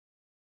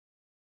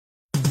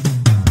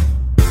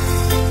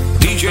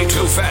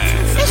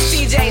Tophaz. It's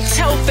DJ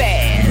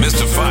Tophaz.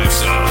 Mr. Five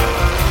Star.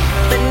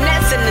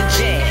 Finesse in the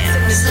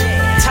jams.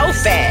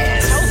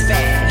 Tophaz.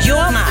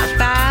 You're my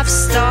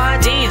 5-star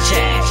DJ.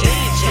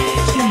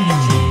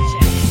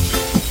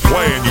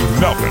 Playing you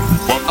nothing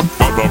but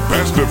the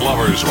best of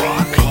lovers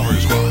rock.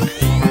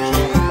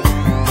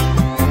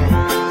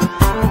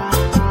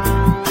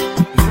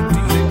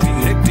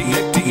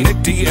 Nick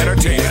D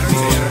Entertainment.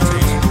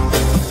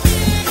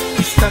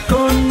 Stuck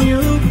on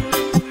you,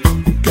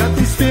 got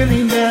this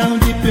feeling down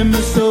deep in my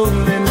soul,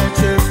 and I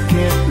just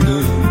can't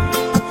lose.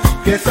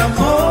 Guess I'm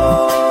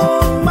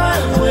on my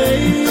way.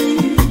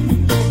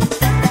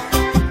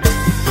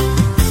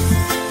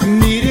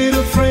 Needed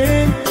a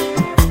friend,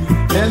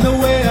 and the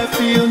way I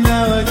feel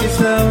now, I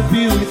guess I'll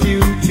be with you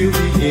till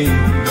the end.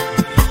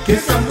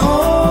 Guess I'm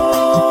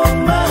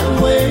on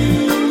my way.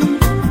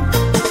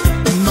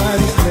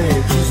 Mighty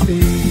glad you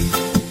stayed.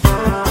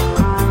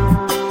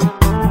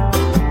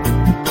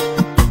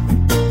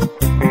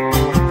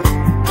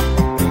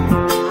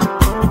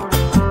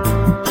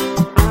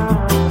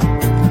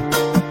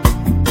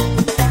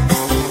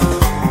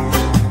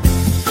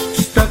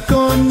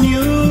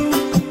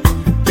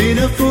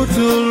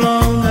 Too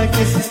long, I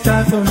guess it's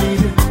time for me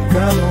to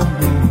come on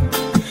home.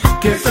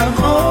 Guess I'm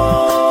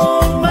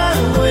on my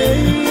way.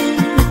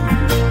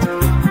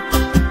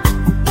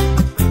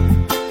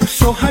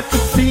 So hard to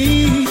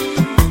see,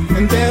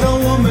 and that a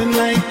woman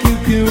like you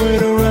can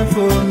wait around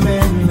for a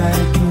man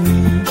like me.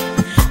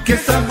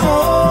 Guess I'm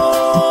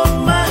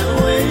on my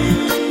way.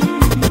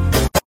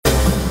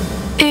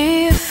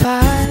 If I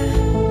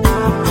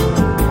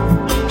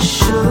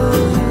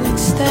should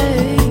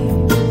stay,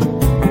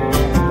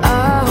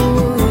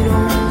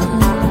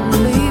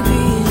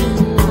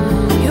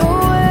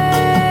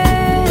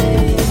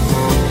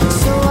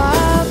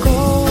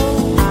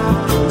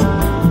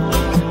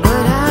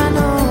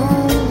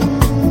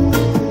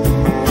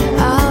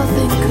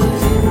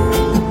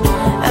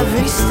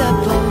 step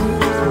of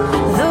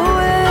the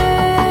way.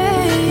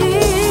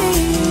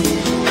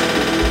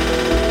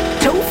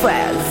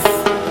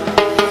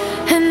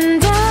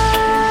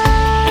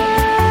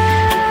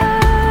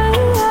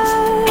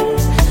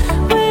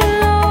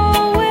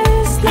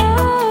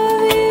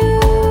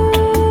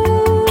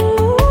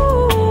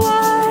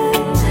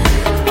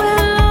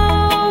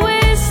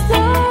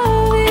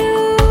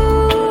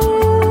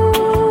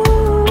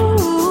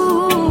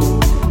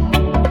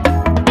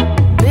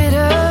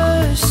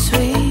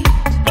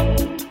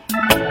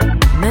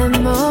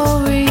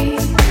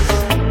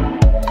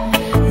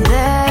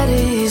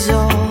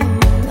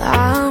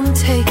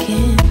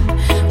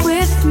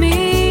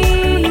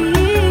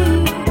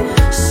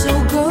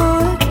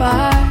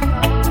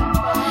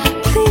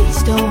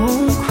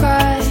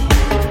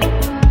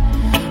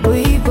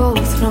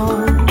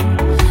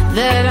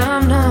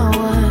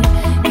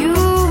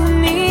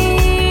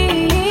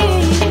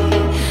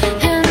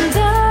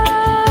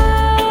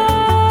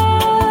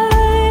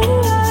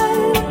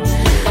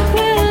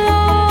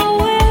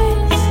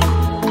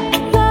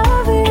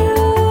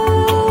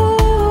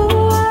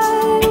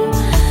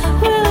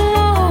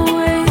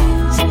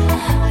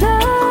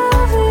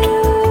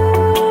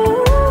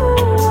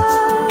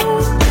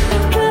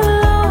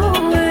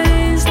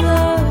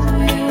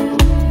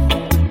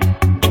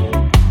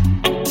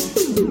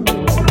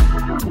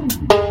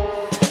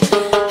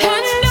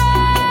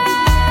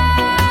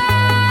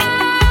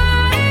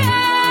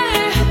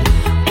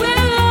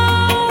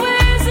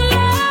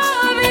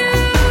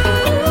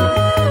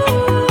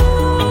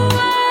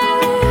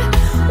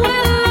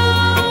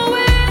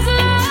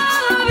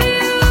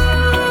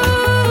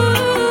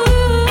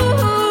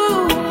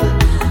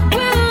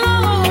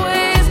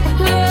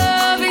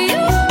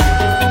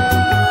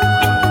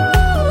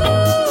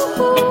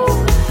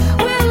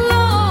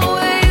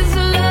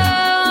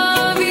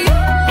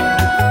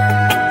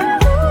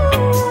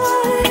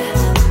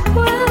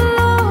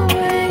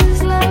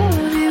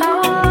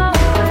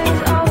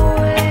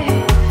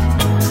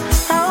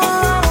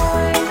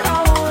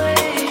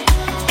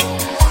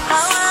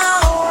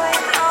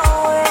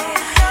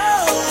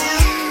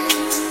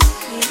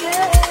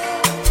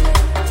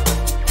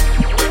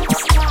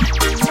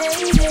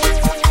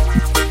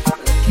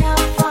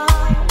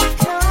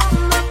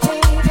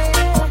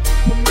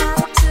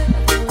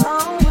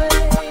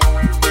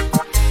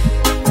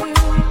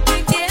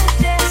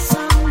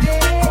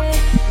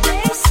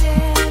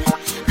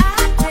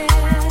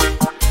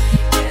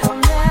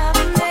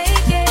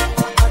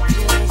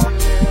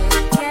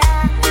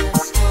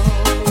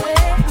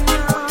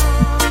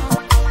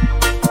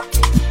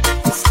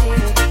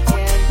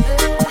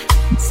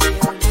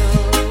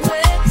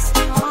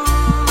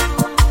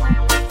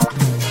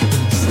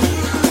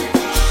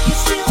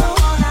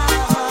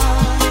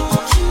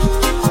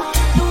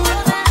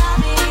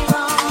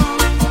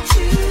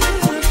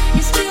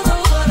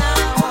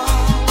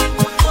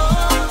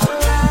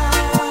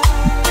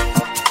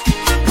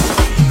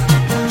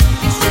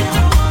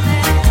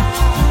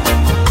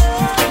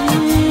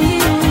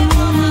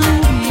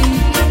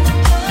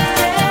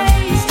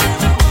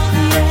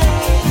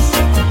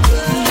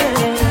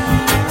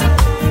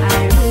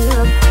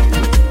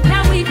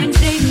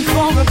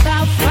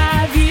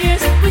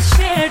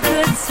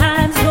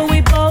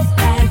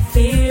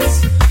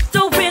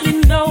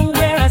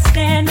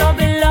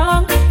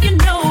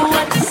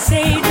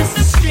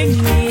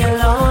 string me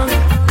along.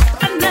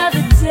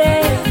 Another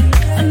day,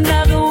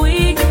 another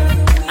week,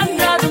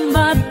 another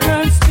month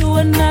turns to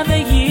another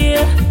year.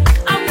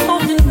 I'm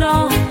holding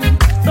on,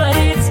 but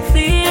it's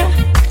clear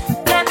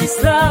that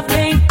this love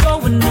ain't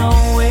going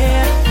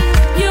nowhere.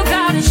 You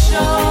gotta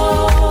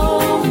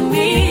show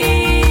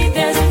me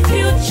there's a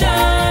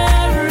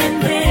future in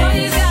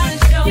this.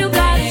 You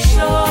gotta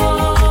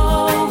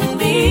show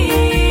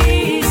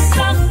me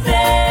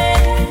something,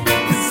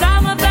 'cause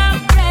I'm about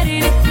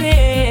ready to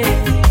quit.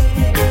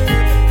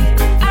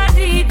 I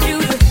need you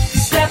to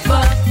step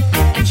up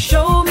and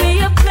show me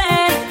a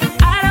plan.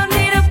 I don't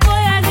need a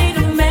boy, I need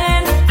a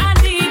man. I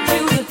need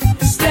you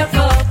to step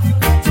up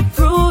to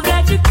prove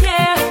that you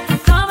care.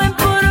 Come and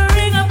put a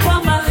ring upon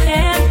my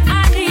hand.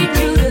 I need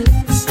you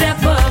to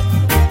step up.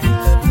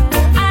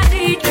 I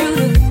need you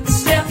to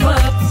step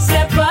up,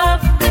 step up.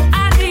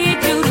 I need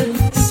you to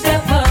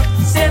step up,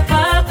 step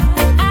up.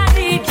 I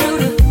need you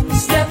to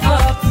step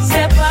up,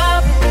 step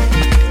up.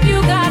 You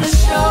gotta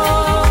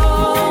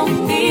show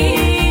me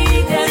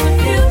there's a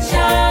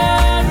future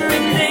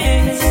in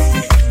this.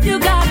 You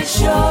gotta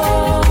show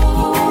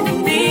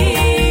me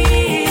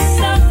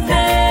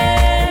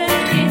something.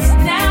 It's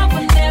now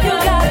or never. You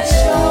gotta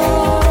show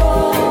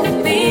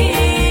me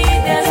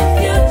there's a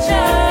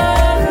future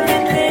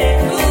in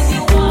this.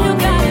 You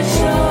gotta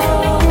show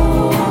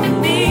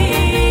me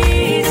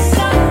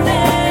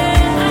something.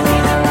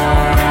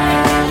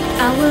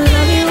 I will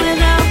love you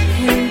without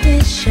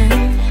condition.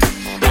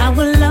 I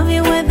will love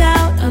you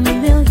without a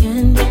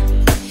million.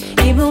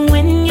 Even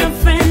when your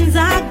friends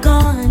are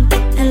gone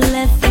and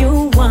left you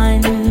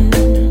one.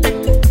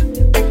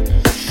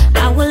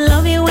 I will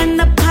love you when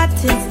the pot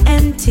is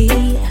empty.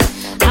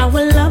 I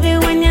will love you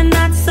when you're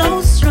not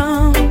so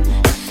strong.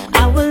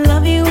 I will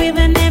love you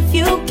even if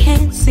you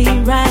can't see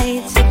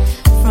right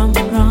from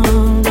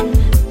wrong.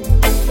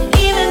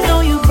 Even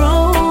though you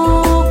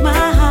broke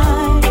my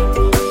heart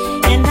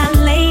and I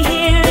lay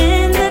here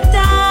in the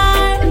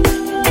dark,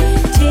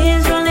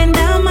 tears rolling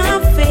down my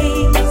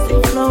face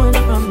and flowing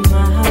from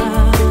my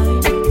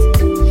heart.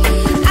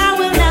 I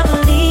will never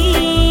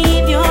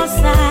leave your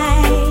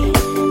side,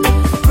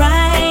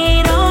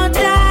 ride or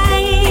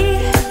die,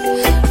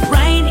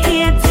 right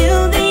here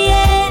till the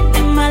end,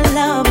 my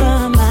lover,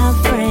 my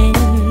friend.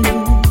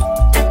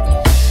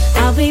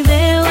 I'll be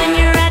there when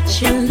you're at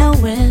your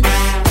lowest,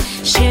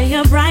 share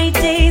your bright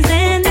days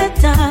in the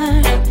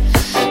dark.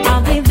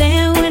 I'll be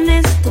there when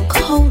it's the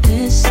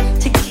coldest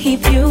to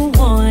keep you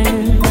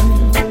warm.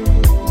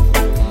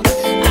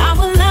 I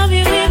will love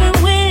you even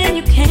when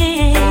you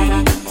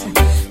can't.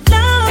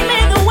 Love me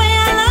the way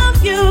I love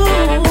you.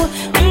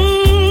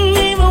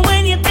 Even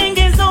when you think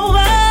it's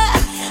over,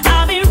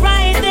 I'll be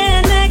right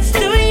there next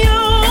to you.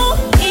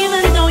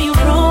 Even though you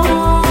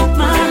broke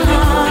my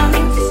heart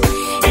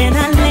and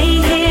I lay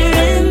here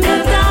in the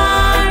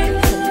dark,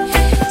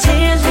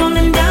 tears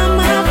rolling down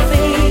my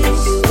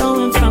face,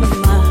 flowing from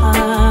my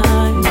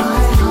heart.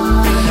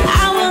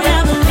 I will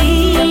never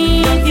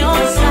leave your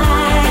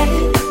side,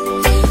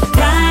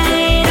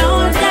 ride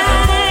or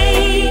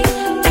die,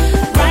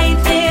 right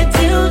there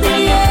till the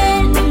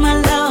end, my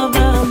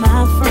lover, my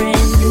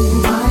friend.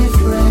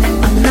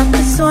 I'm not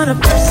the sort of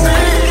person.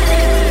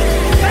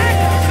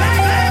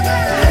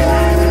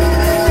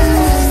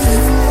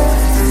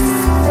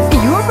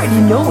 You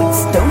already know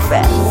it's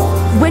Tophaz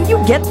when you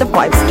get the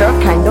 5-star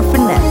kind of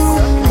finesse.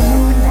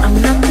 I'm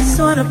not the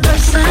sort of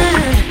person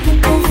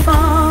who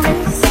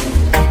falls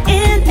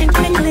in and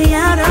quickly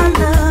out of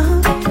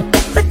love.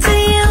 But to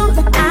you,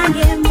 I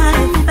give my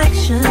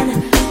affection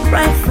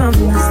right from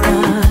the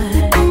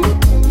start.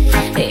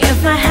 If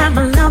I have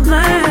a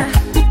lover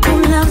who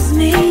loves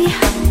me,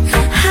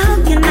 how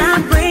can I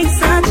break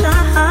such a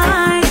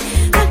heart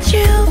that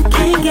you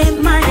can't get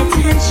my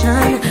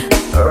attention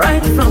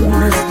right from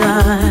the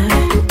start?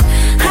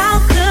 How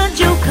could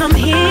you come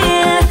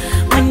here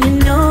when you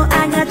know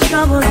I got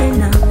troubles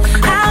enough?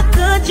 How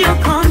could you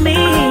call me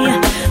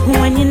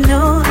when you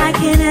know I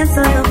can't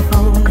answer the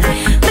phone?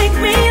 Make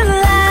me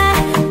lie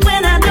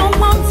when I don't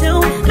want to.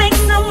 Make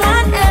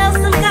someone else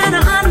some kind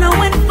of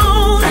unknowing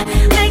fool.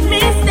 Make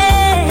me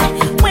stay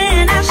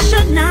when I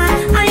should not.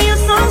 Are you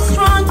so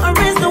strong or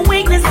is the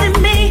weakness in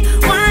me?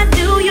 Why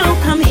do you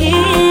come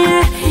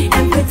here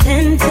and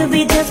pretend to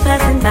be just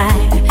passing by?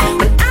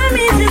 When I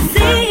mean to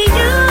see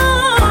you,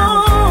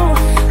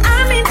 I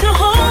mean to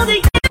hold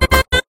you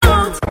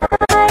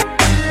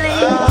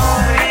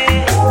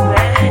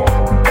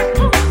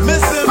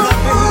Missing my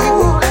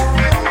baby,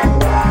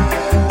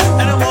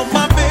 and I want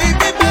my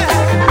baby back.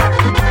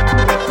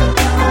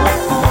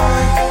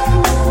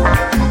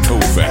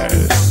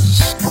 Tophaz.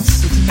 I'm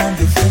sitting on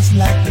the fence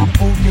like an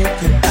old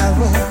broken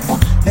arrow,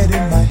 head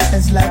in my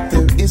hands like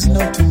there is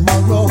no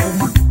tomorrow.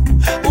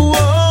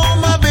 Whoa,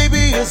 my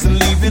baby is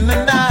leaving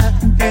and I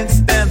can't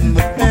stand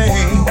the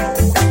pain.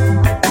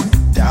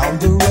 Down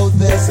the road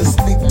there's a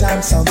big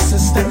time sound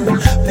system,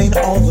 playing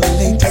all the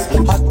latest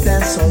hot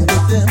dance on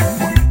rhythm.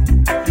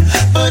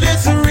 But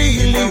it's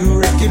really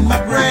wrecking my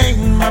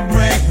brain, my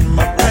brain,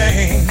 my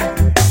brain.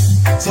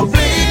 So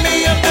play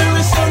me up the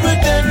Restore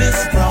Dennis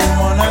Brown,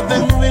 one of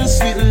them real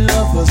sweet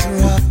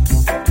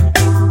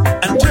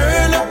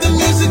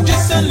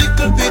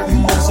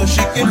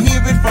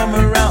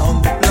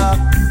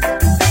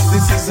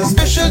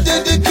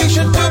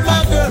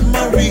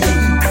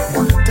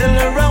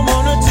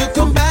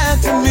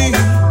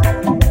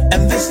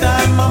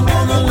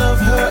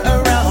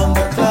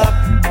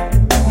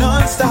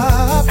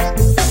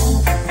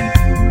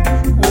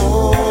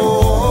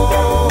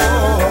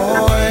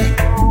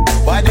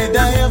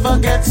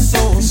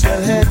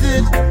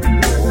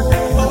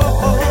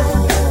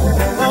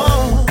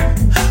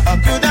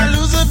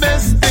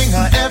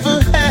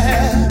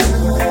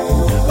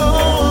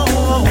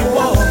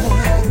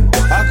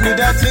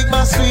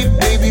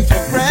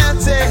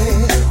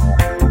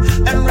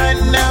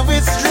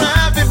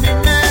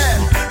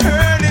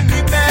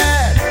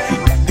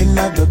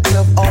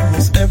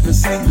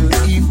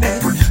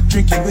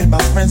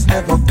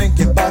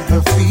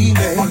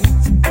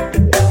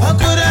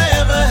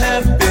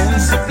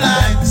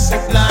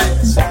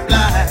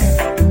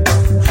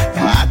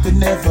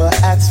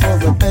asked for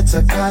a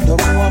better kind of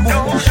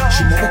woman.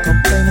 She never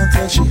complained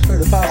until she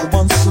heard about the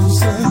one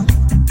Susan.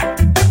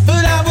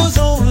 But I was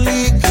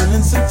only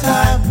killing some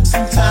time.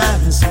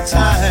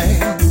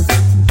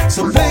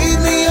 So play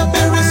me a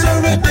Paris or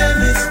a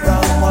Dennis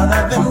Brown, one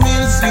of them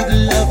real sweet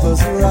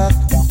lovers rock.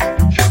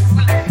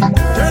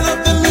 Turn up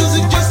the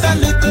music just a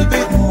little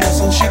bit more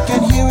so she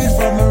can hear it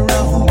from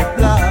around the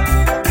block.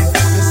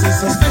 This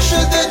is a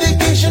special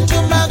dedication to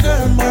my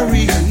girl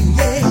Marie.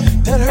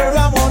 Tell her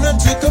I want her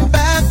to come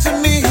back to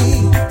me.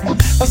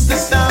 'Cause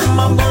this time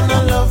I'm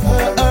gonna love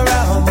her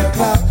around the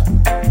clock,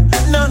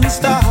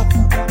 non-stop.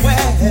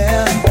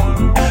 Well,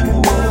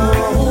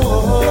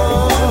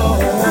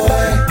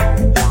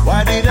 why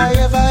did I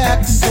ever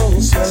act so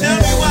swell? Tell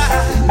me why.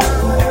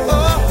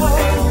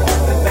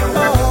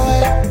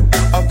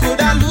 Or could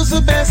I lose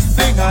the best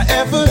thing I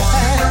ever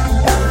had?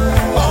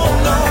 Oh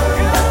no,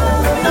 no,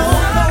 no.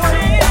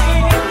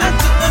 I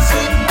took the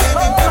sweet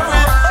baby for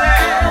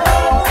granted,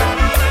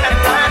 and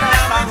right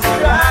now I'm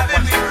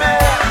driving me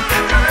mad.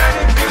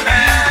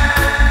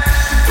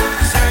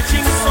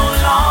 Searching so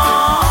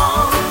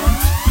long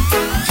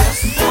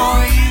just for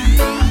you.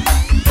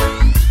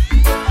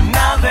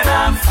 Now that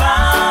I've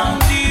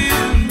found you,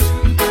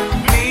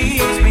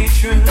 please be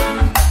true.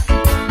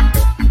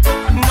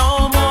 No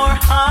more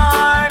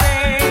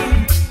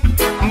heartache,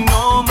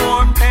 no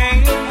more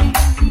pain,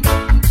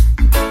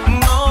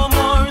 no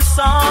more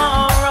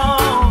sorrow,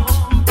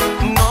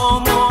 no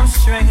more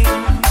strain.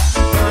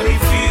 But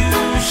if you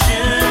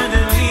should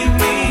leave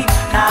me,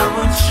 I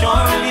would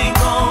surely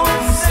go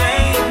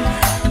insane.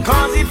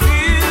 'Cause if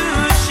you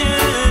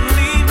should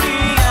leave me,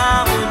 I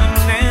would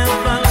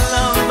never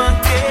love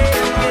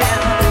again.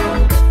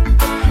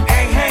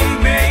 Hey, hey,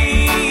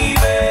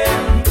 baby.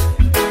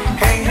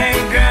 Hey, hey,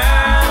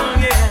 girl,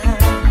 yeah.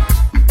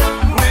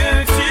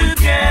 We're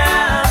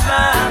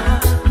together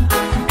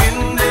in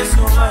this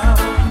world.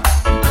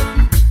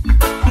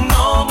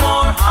 No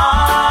more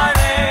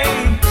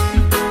heartache,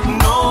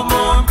 no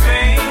more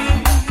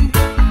pain,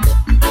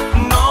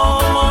 no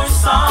more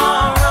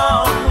sorrow,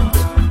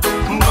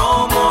 no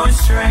more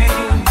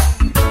strain.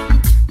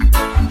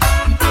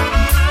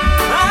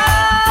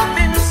 I've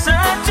been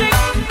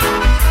searching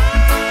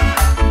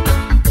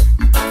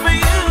for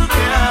you,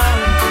 girl.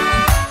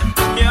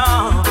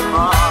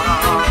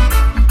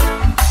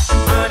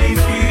 But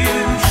if you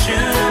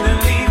should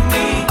leave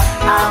me,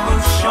 I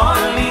will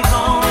surely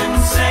go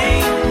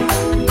insane.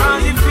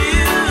 'Cause if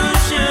you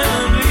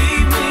should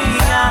leave me,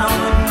 I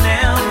would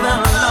never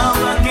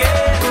love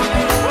again.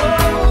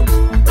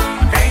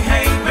 Hey,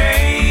 hey,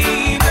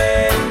 baby.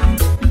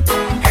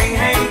 Hey,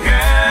 hey,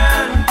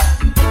 girl.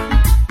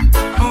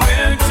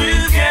 We're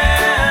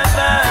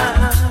together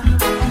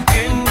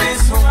in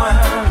this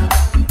world.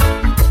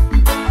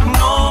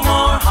 No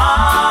more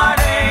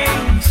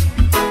heartache,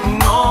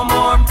 no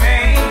more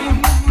pain,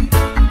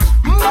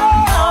 no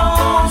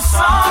more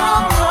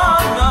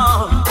sorrow,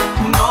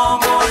 no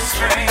more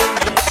strain.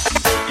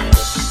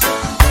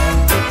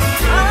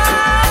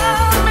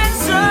 I've been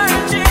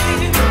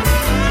searching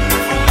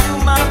for you,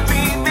 my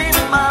baby,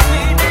 my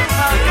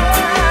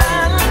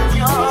girl.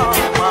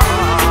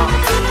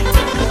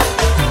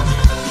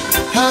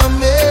 How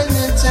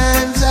many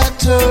times I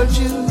told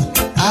you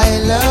I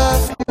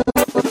love you?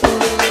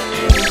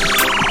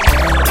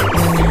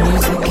 When the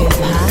music is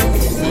hot,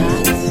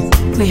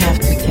 we have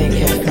to take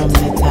it from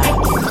the top.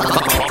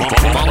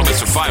 Follow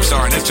Mr.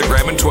 5-Star on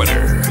Instagram and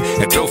Twitter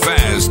at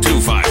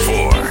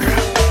Tophaz254.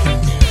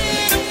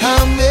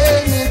 How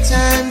many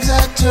times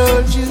I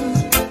told you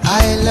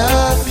I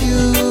love you?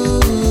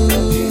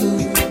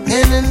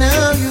 And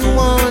now you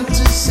want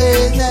to say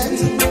that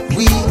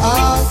we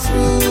are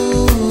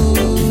through.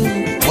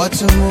 What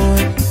more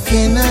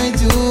can I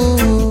do?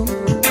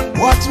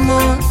 What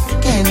more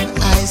can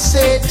I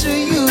say to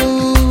you?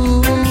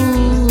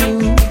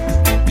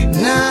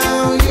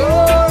 Now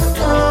you're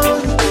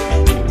gone.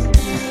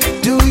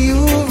 Do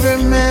you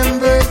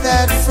remember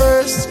that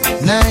first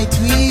night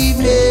we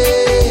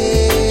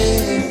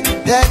met?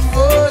 That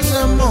was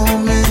a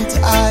moment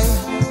I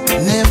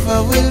never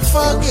will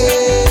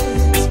forget.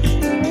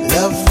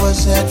 Love was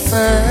at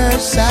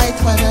first sight,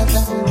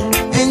 whatever.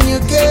 And you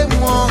came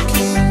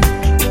walking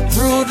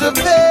through the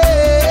pale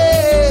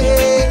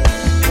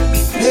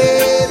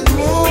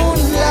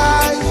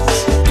moonlight.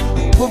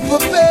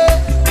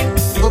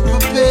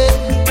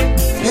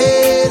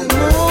 Pale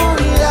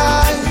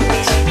moonlight.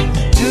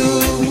 Do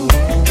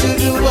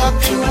up,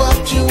 do up,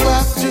 do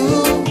up, do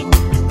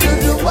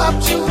up,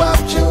 do up, do up,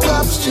 do up,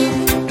 do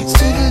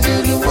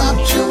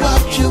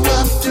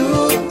up, do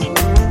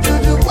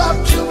up,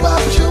 do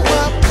up, do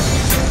up.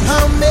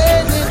 How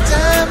many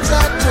times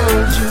I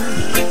told you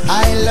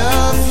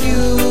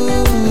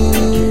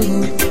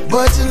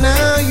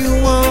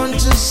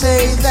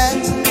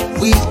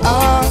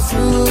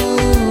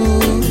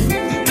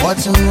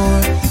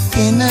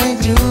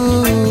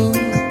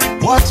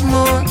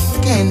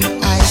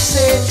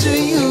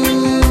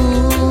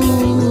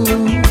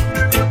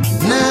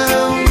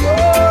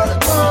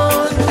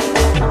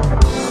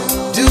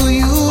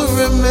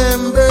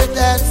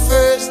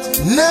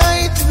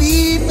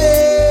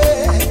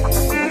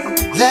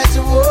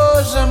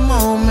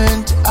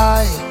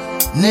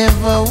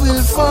never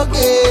will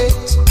forget.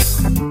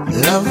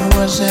 Love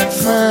was at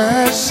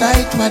first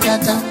sight, my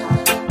dada,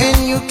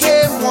 and you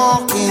came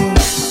walking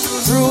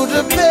through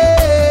the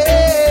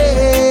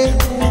pale,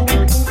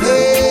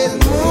 pale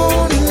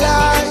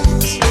moonlight.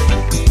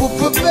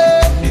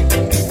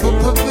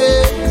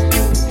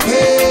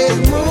 Pale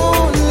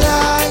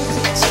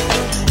moonlight.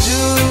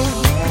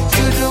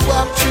 Do the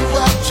wop, do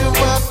wop, do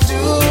wop, do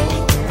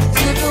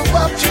the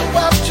wop, do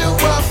wop, do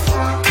wop.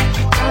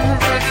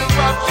 Do the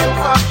wop, do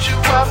wop, do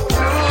wop, do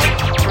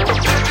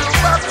the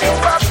wop, do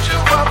wop, do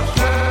wop.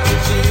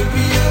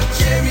 Cheerio,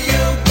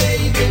 cheerio,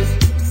 baby,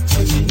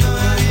 'cause you know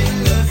I'm in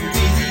love with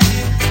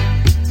you.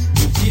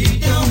 If you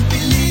don't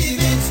believe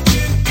it's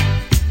true,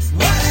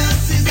 what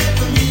else is there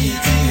for me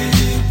to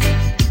do?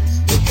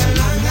 Look how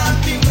long I've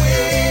been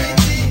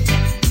waiting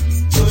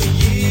for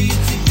you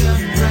to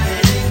come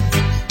right in.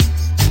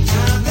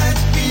 Now that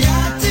we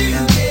are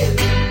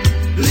together,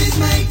 please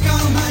make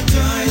all my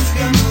joys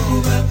come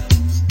over.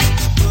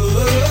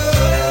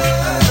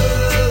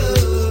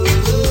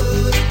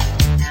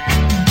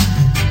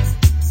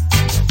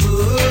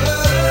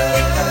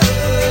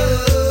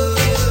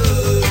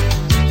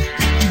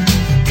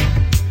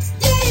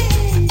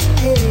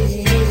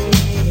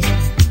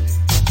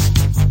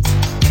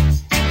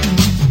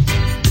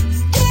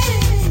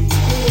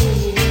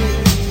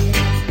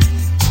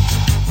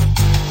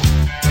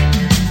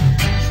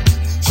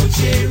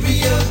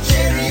 Cheerio,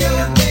 cheerio,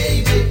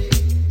 baby.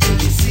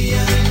 You see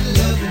I'm in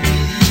love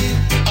with you.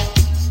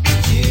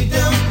 If you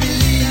don't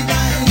believe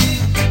I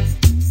live,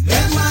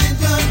 then why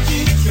don't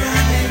you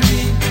try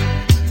me?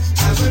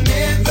 I will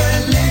never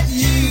let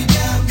you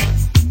down.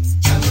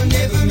 I will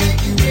never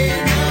make you wear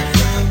no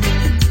frown.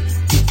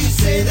 If you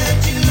say that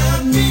you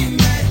love me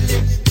madly,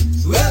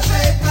 well,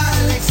 babe,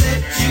 I'll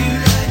accept you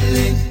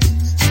gladly.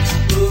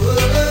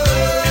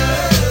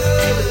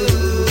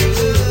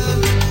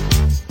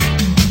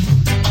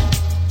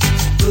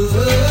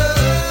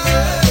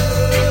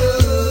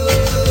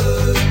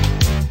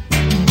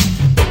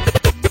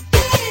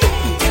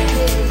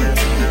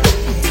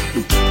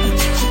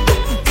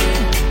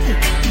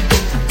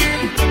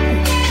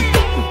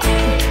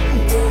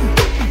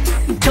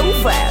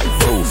 Tophaz.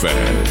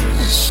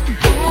 Tophaz.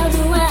 How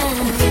do I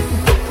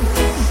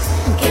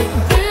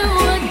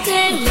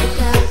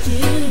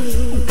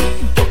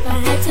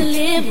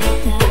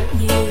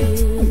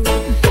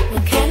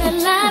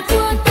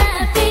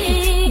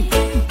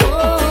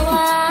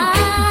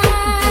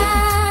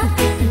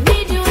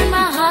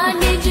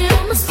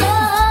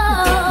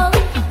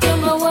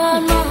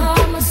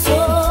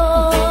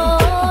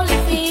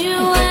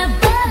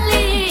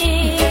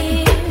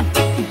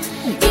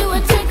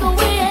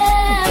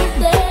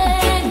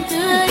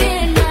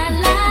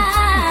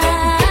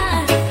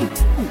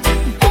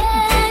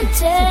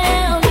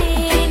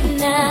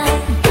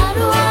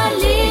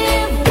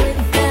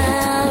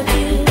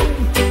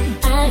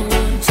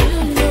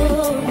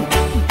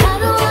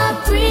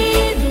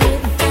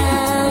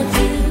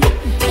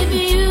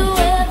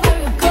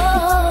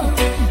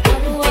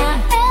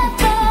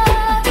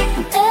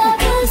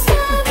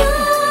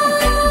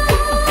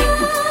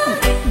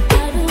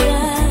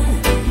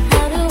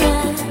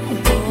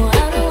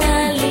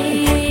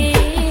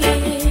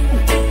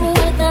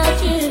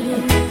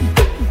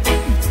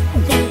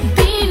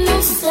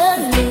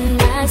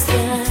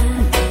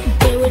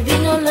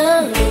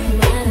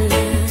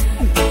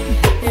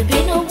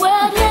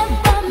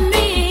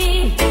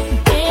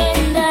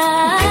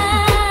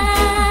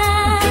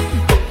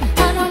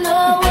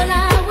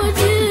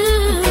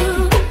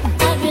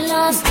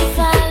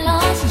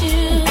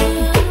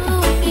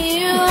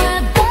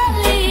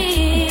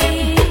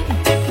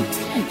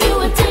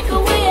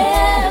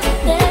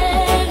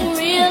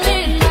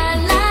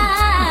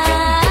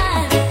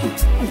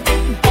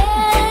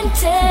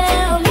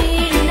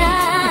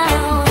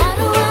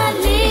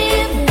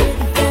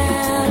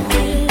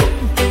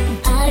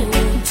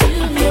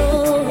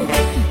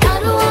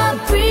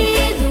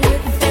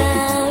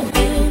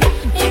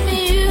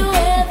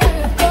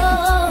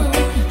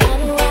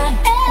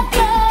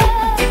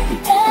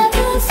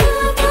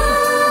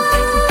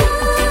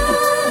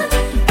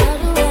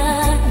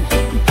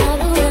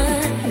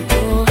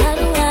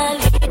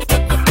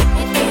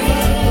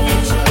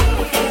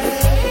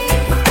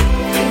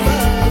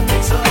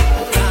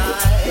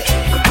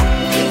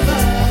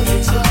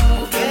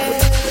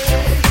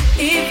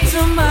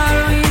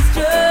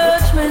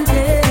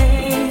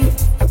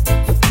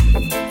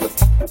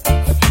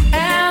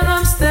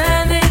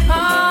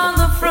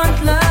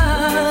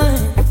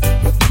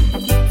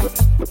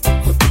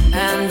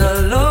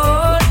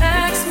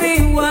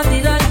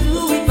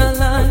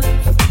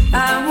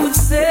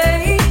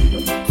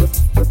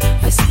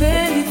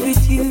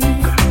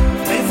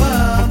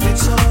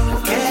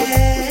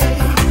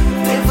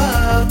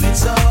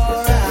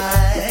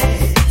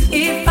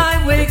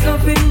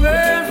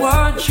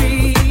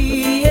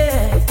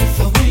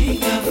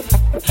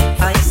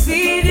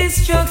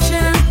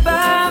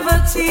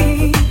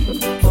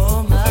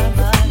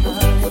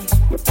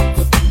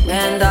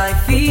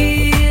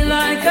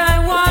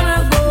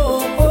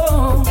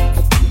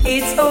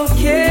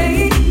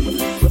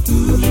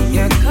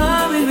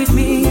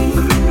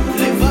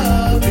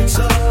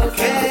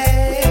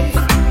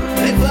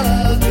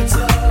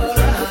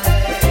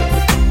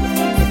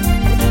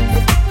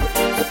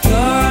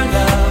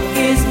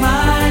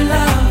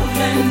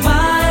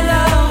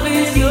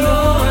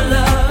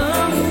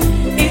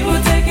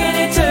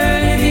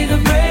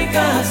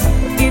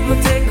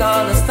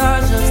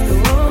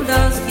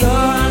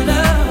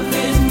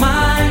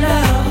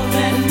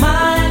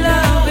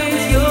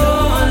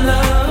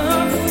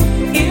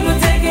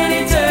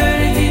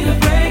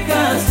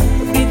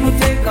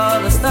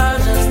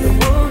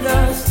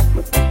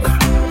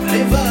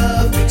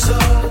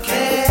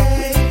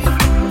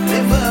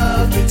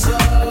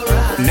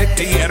Nick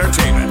D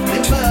Entertainment.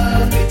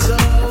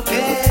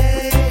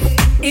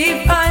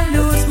 If I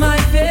lose my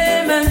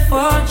fame and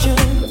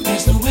fortune,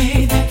 there's no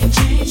way that can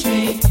change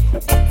me.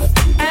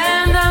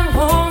 And I'm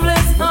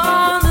homeless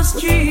on the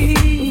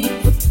street,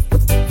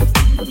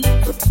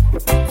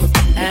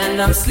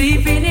 and I'm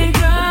sleeping in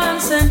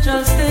Grand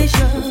Central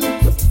Station.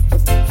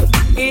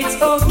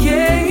 It's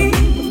okay,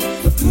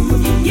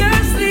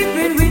 you're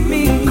sleeping with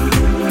me.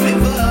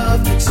 Live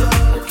up, it's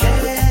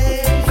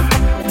okay.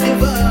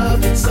 Live up,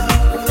 it's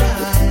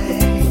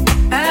alright.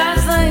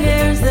 As the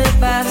years they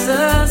pass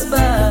us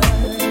by,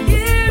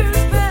 years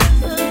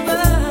pass us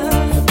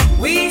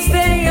by, we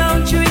stay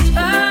on to each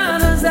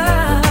other's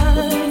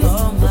eyes.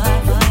 Oh my.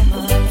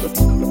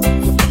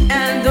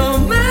 And no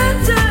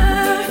matter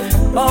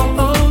how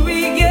old we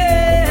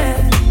get,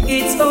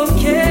 it's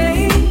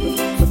okay.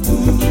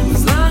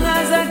 As long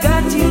as I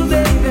got you,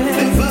 baby.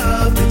 Live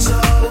up, it's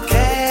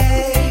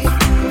okay.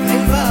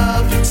 Live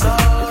up, it's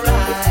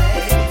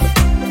alright.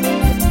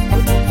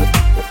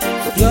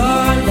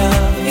 Your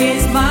love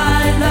is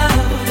my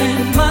love,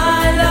 and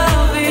my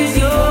love is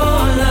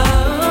your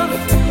love.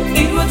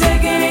 It will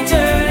take an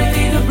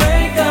eternity to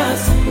break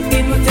us.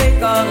 It will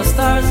take all the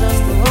stars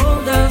just to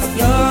hold us.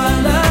 Your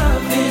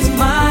love is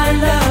my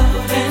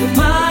love, and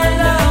my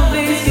love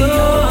is your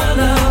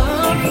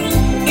love.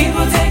 It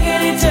will take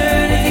an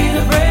eternity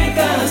to break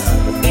us.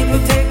 It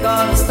will take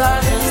all the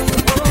stars just to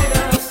hold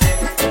us.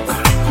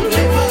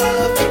 Live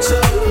up, it's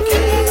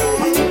okay.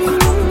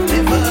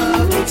 Live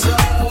up, it's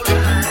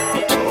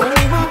alright. Oh,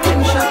 I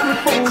wish I could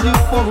hold you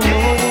for a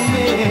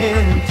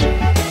moment.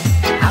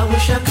 I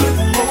wish I could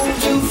hold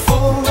you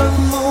for a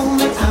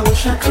moment. I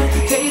wish I could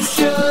taste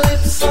your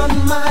lips on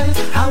mine.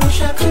 I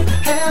wish I could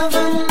have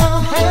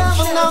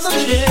another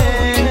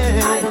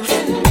chance. I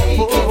can make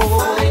it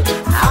fine.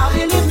 I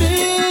really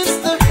miss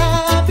the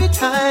happy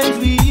times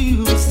we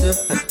used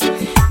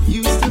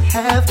to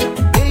have.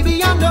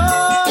 Baby, I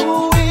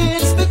know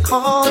it's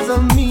because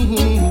of me.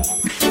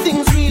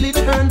 Things really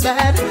turned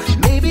bad.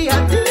 Maybe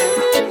I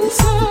didn't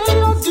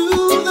say or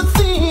do the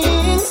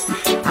things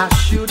I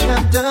should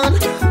have done.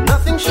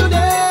 Nothing should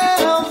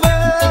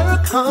ever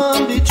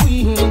come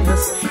between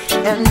us.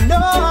 And no,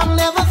 I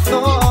never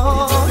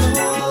thought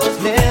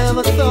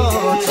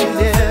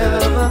you'd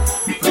ever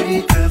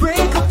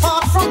break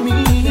apart from me.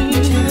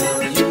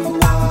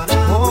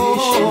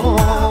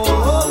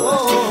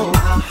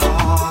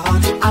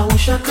 I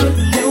wish I could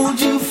hold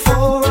you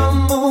for a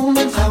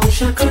moment. I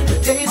wish I could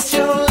taste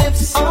your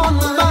lips on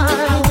mine.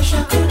 I wish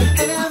I could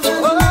have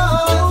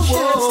another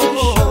chance to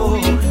show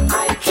you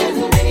I can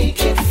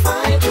make it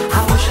fine.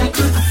 I wish I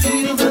could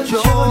feel the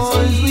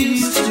joy we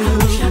used to. I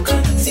wish I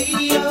could see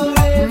your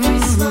every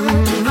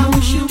smile. I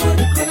wish you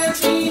would grant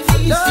me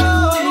these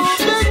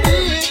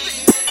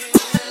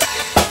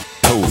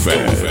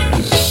Tophaz.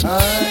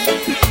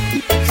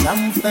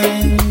 Some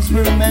things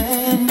were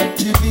meant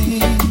to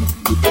be,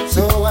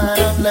 so why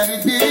not let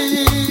it be?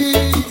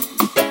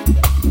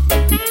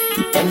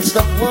 And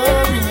stop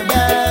worrying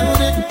about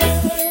it.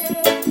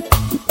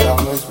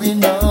 Long as we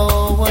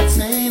know what's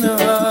in our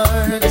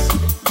hearts,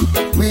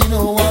 we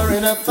know we're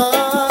in our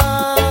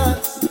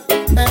thoughts.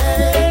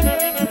 Hey,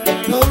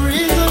 no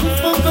reason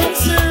for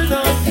concern.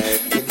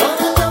 They're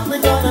gonna talk,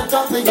 they're gonna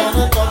talk, they're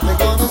gonna talk, they're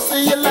gonna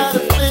say a lot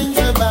of things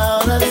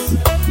about us.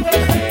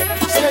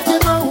 Said you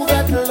know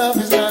that love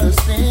is not a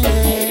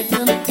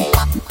sin,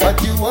 but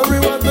you worry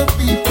what the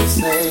people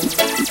say.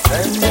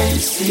 When they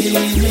see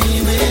me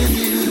with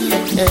you,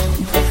 and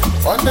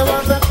wonder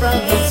what the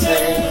crowd will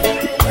say.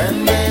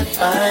 When they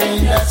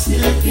find us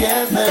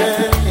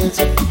together, it's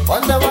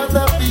wonder what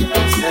the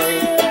people say.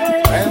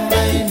 When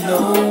they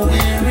know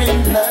we're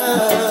in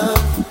love,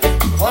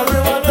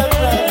 worry what the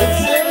crowd will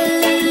say.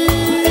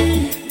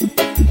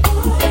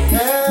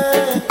 Hey,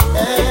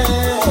 hey,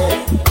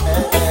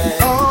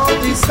 hey. All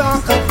these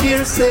talk of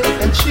hearsay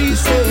and she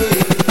say.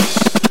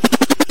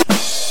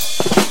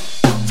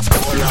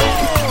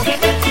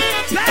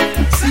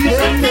 See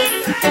them,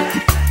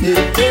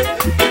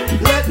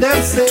 let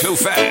them say.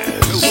 Tophaz.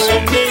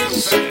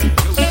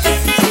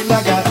 Still I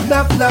got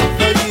enough love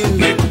for you.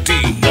 Nick D.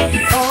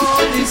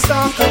 All this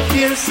talk of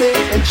hearsay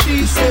and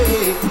she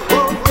say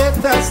won't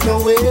get us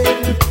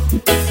nowhere.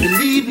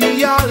 Believe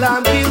me, all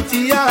I'm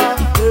guilty of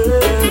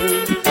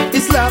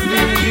is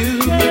loving you.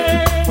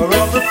 For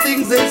all the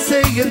things they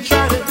say and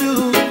try to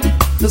do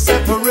to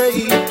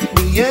separate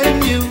me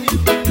and you,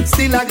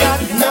 still I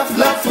got enough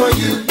love for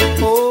you.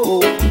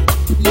 Oh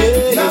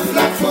yeah, enough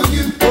love for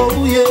you.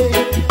 Oh yeah,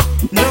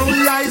 no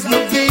lies, no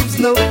games,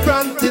 no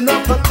fronting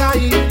up a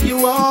kind.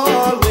 You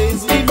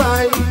always be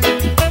mine.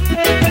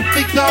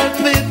 Thick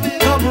carpet,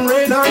 come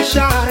rain or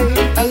shine,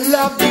 I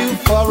love you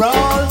for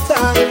all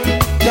time.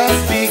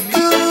 Just be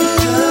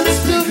good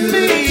to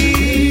me.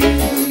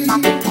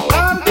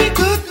 I'll be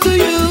good to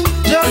you.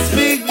 Just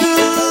be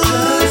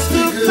good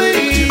to me.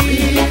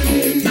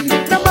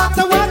 No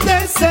matter what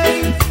they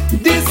say,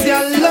 this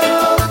your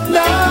love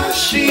not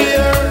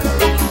share.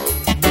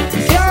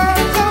 Your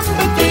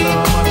company,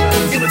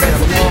 it's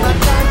best in my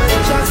time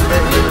and just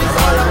let you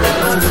all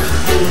about.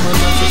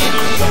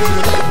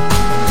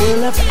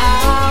 Girl, I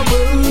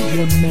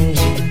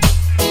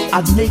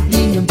I'd make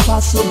the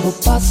impossible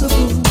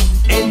possible.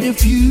 And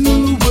if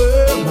you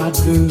were my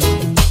girl,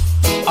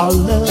 our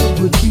love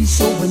would be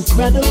so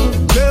incredible.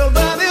 Girl,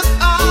 but if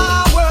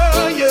I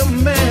were your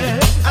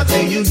man, I'd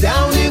lay you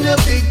down in a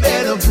big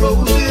bed of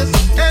roses.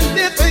 And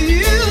if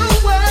you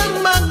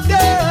were my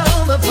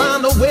girl, I'd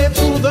find a way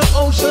through the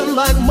ocean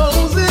like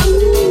Moses.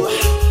 Ooh.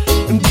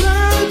 And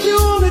girl, if you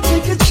wanna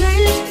take a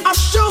chance, I'll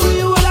show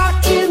you what I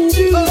can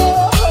do.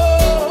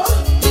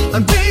 Oh.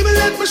 And baby,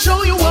 let me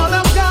show you what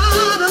I've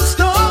got in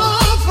store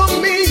for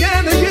me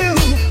and you.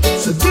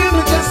 So give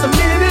me just a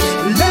minute,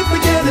 let me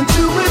get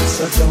into it.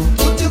 So don't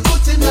put your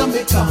foot in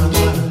my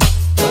corner,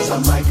 'cause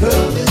I'm my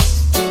girl,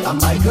 I'm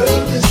my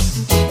girl,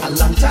 a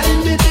long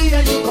time baby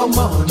and you come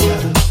on,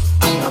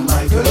 yeah. I'm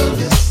my girl,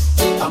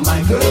 I'm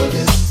my girl,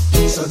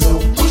 so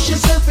don't push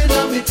yourself in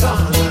my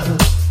corner,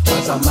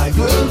 'cause I'm my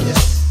girl,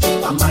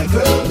 I'm my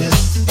girl,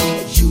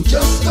 you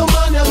just come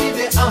on and be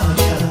the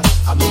honor.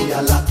 I mean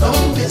a lot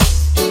on this,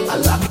 a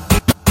lot.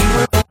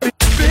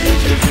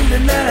 Strangers in the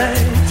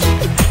night,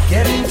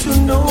 getting to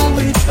know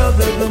each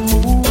other, the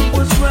mood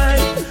was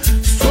right.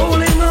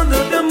 Strolling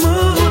under the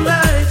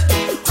moonlight,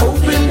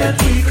 hoping that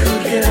we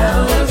could get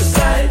out of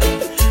sight.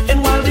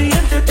 And while the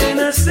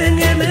entertainer's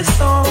singing this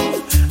song,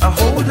 I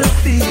hold a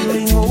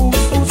feeling oh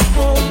so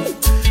strong.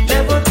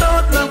 Never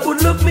thought love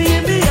would look me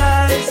in the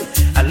eyes.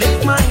 I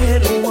lift my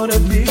head and what a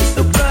big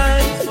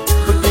surprise.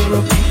 But there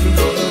are people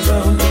all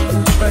around who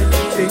try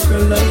to take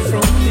her love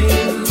from me.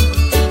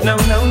 Now,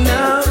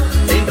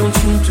 they don't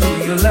seem to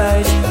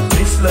realize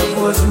this love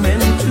was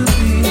meant to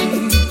be.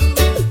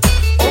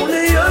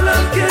 Only your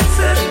love can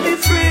set me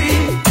free.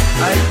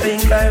 I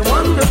think I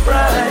won the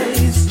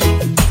prize.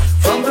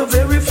 From the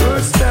very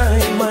first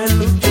time I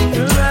looked in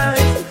your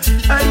eyes,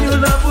 I knew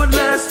love would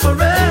last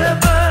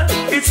forever.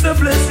 It's a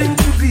blessing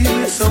to be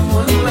with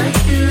someone like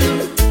you.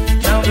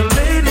 Now the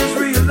ladies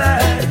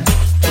realize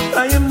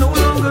I am no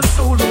longer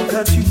solo,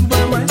 got you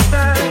by my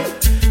side.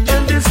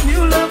 And this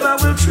new love I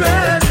will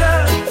treasure.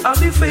 I'll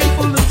be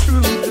faithful and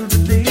true till the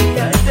day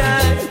I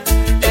die.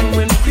 And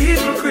when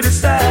people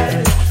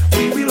criticize,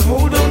 we will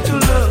hold on to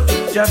love,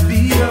 just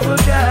be our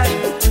guide.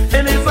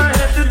 And if I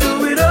had to do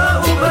it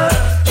over,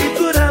 it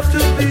would have to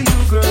be you,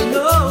 girl.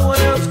 No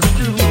one else could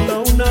do.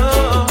 No.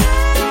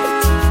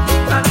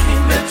 I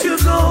can't let you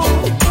go.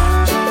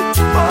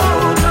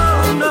 Oh no,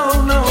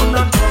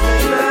 not my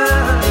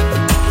love.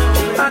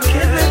 I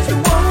can't let you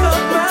walk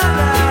up my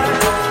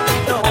life.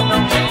 No. Ooh,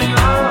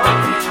 no.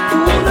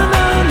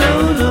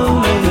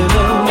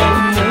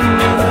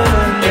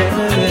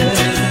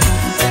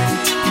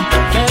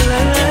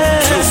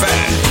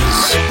 Tophaz,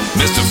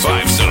 Mr.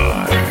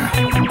 5-Star.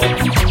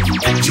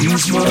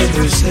 Jean's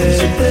mother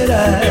said that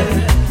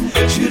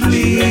I should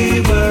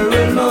leave her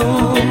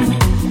alone.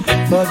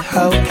 But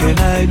how can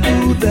I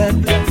do that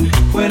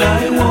when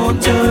I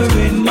want her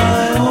in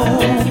my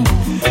home?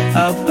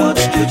 I've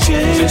watched her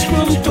change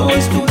from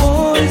toys to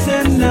boys,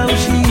 and now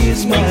she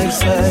is my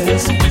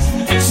size.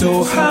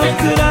 So how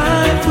could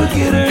I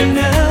forget her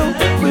now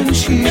when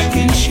she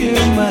can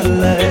share my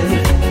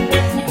life?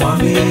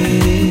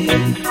 Mommy,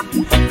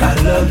 I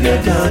love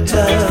your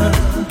daughter.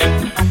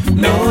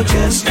 No,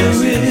 just a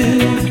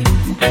ring.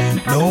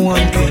 No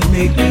one can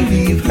make me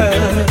leave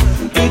her.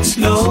 It's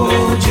no,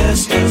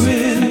 just a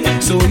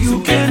ring. So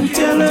you can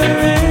tell her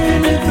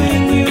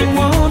anything you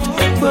want,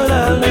 but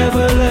I'll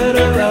never let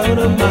her out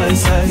of my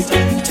sight.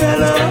 Tell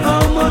her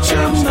how much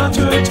I'm not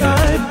her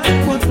type,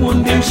 but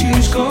one day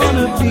she's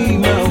gonna be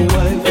my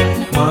wife.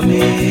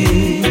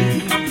 Mommy,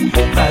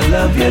 I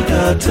love your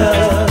daughter.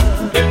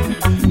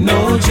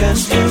 No,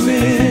 just a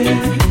ring.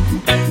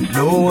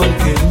 No one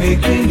can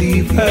make me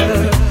leave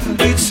her.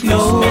 It's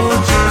no,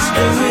 just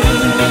a ring.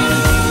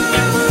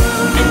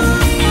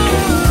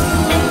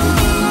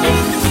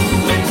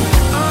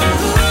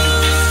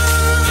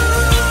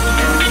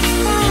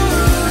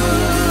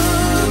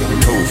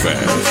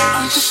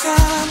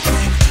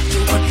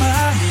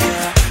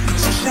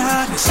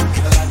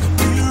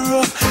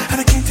 And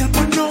I can't help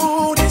but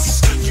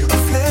notice you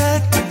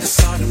reflect in the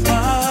sun of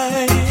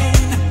mine.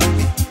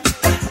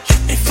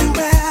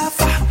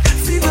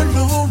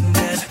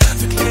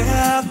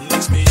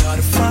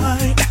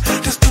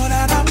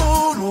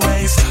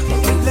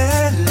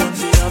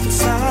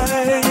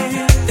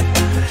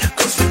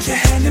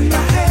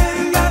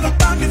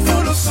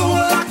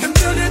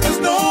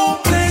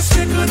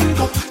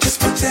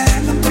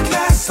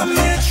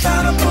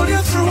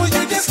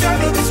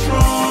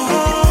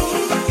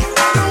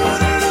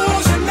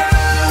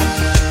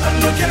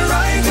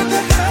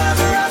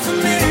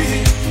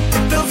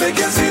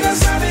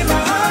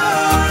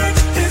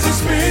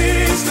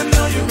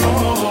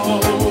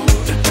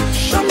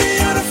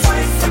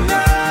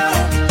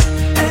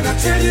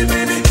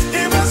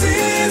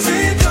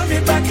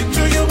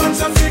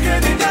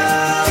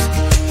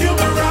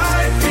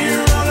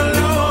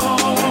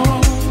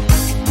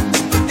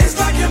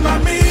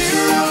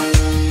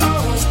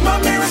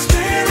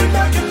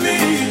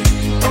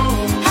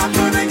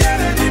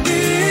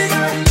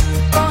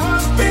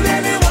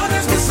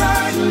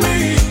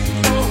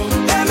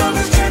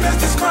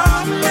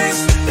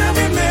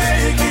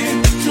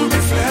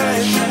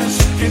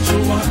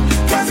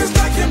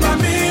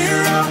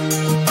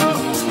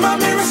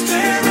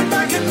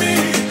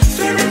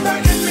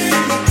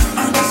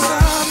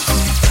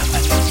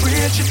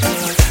 that you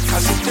could.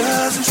 Cause it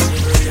doesn't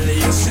seem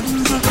really as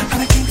simple.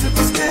 And I can't help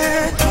but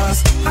stare,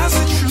 cause I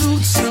see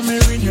truth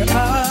somewhere in your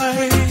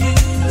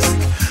eyes.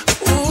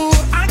 Ooh,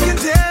 I can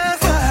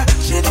never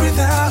shit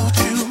without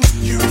you.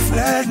 You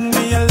reflect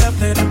me, I love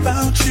that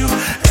about you.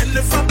 And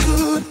if I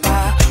could,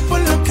 I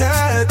would look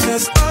at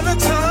us all the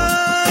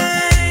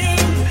time.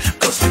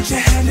 Cause with your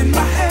hand in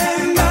my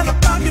hand, not a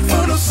pocket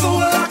full of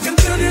soul, I can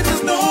tell you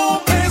there's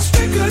no place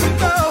we couldn't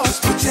go.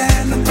 Put your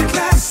hand on the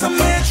glass,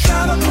 somewhere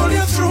trying to pull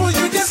you through.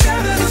 You just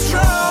gotta be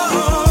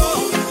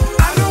strong.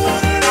 I don't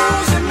wanna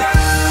lose you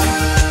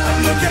now. I'm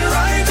looking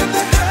right at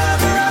the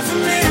hammer out for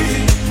me.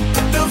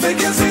 The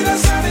vacancy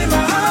that's out in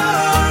my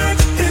heart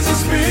is a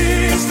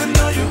space that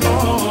know you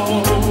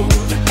hold.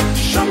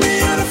 Show me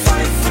how to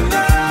fight for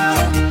now.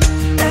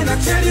 And I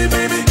tell you,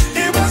 baby,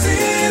 it was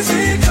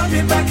easy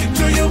coming back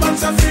into you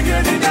once I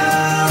figured it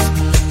out.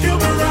 You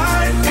were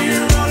right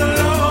here all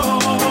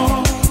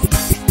alone.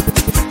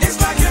 It's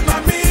like you're my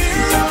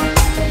mirror.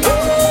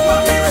 My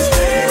mirror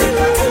staring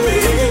back at me.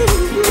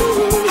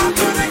 I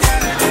couldn't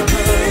get any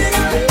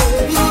bigger.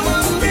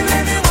 Feel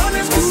anyone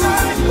is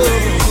beside me.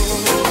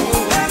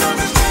 And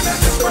understand that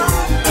this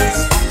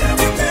promise that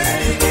we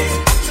made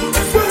to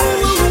be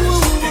precious.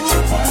 It's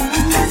your one.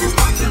 And it's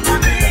like you're my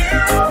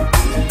mirror.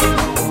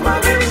 My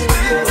mirror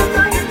staring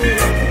back at me.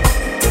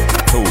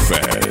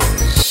 Tophaz.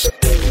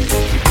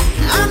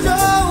 I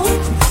know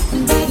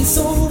that it's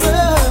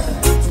over,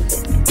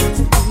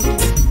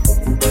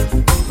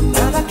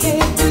 but I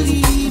can't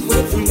believe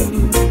we're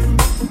through.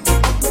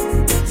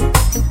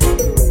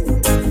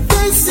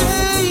 They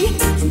say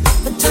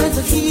the time's a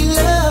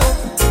healer,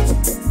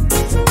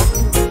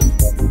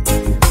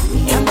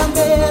 and I'm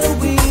better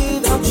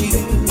without you.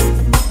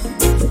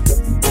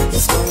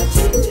 It's gonna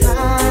take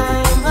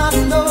time, I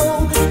know,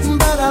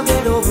 but I'll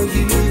get over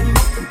you.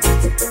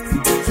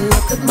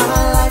 Look at my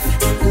life,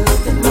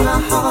 look at my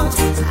heart.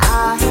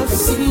 I have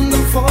seen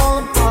them fall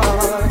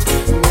apart.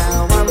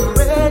 Now I'm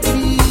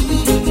ready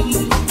to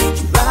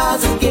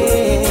rise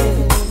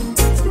again.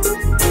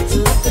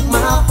 Look at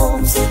my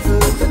hopes,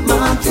 look at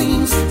my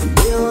dreams,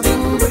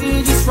 building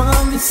bridges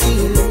from the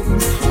sea.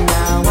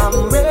 Now I'm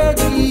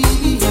ready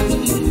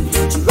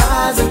to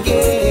rise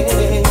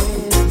again.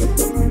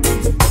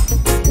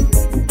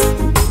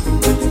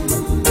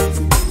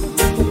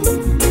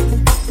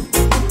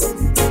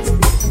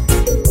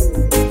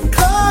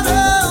 Caught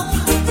up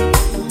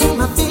in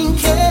my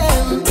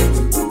thinking,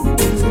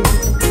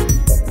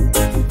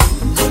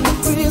 I'm a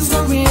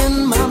prisoner in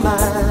my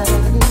mind.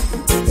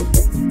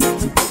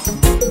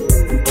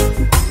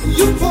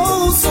 You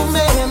pose so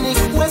many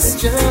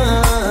questions,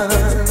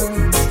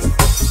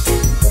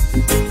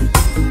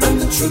 and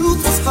the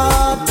truth was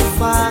hard to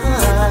find.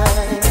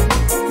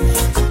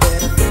 I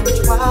better think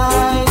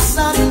twice, I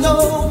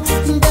know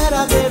that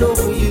I'll get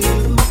over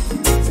you.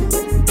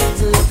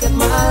 Look at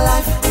my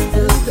life,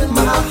 look at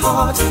my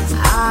heart.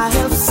 I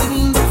have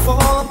seen them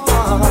fall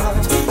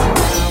apart. Now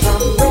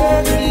I'm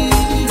ready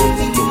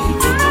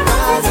to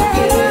rise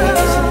again.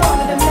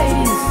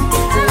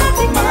 Look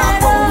at my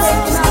hopes,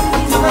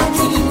 look at my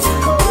dreams,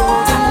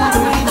 building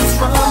bridges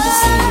from the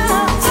sea.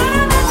 Now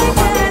I'm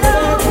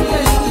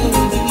ready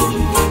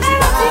to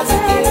rise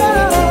again.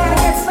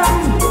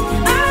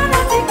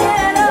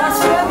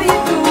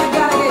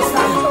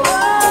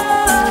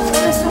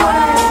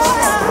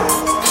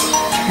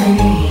 I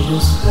know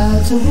just how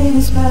to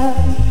whisper,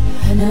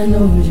 and I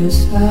know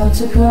just how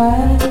to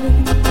cry.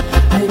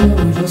 I know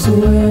just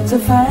where to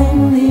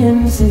find the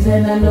answers,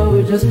 and I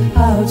know just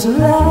how to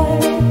lie.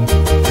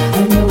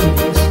 I know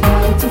just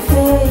how to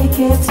fake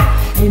it,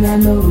 and I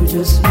know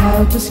just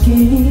how to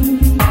scheme.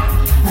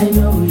 I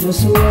know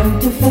just when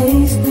to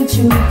face the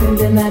truth, and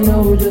then I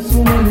know just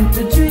when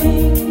to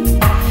dream.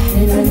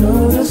 And I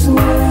know just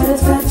where to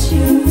touch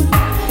you,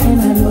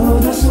 and I know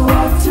just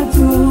what to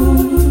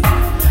prove.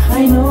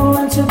 I know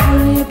when to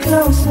pull you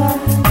closer,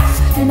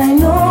 and I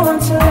know when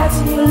to let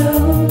you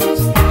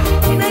loose.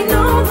 And I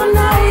know the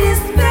night is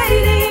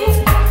fading,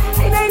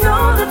 and I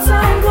know the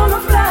time gonna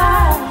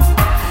fly.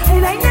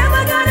 And I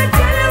never gotta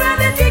tell you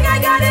everything I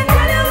gotta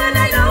tell you, and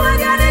I know I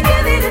gotta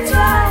give it a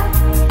try.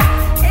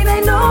 And I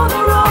know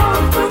the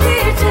road to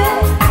reach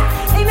it,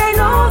 and I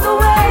know the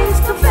ways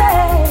to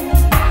fail.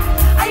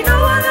 I know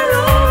all the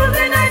rules,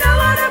 and I know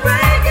how to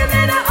break, and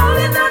then I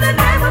only know the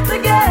name of the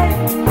game.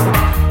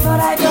 But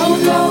I don't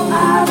know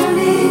how to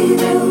leave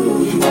you,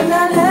 and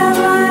I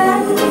never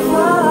let you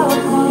fall.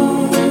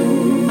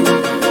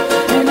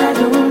 And I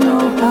don't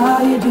know how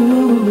you do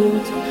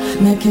it.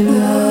 Make you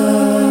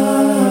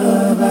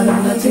love, I'm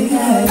not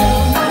together.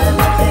 I'm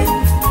nothing.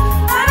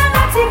 I'm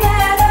not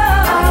together.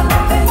 I'm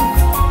nothing.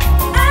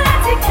 I'm not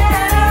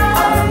together.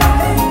 I'm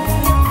nothing.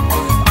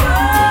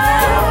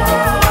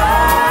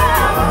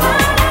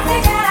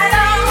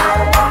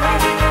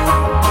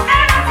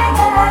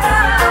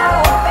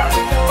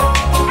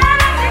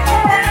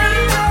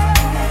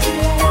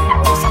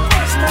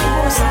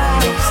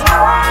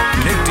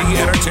 Nick D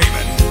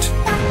Entertainment.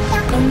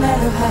 No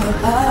matter how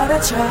hard I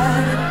try,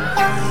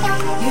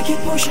 you keep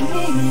pushing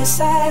me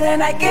aside,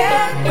 and I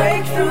can't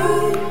break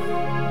through.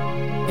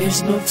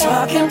 There's no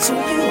talking to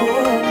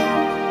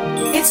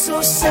you. It's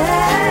so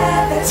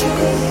sad that you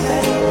leave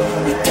it.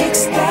 It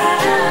takes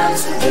time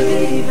to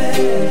believe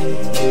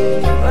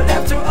it. But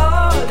after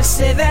all is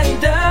said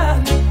and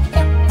done,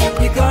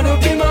 you're gonna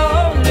be my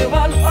only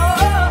one.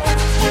 Oh,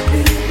 will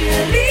you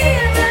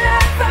believe that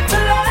I've got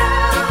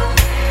love?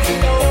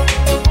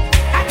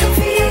 I can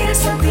feel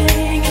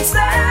something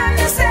inside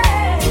me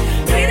say,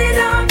 really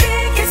don't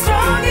think it's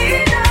strong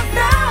enough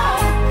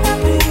now.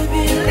 Do you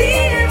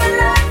believe in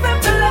life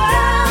after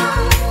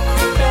love?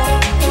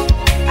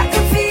 I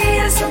can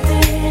feel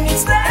something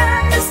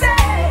inside me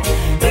say,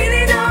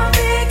 really don't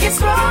think it's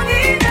strong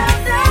enough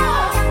now.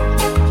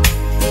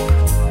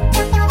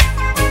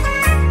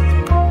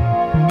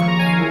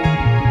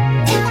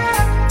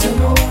 Don't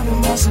know what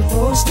am I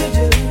supposed to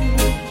do?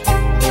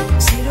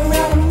 Sit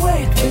around and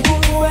wait for you.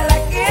 Well, I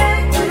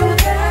can't do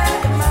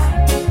that.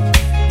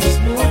 There's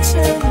no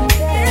turning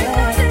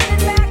back.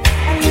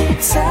 I need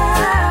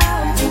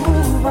time to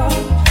move on.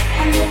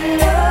 I need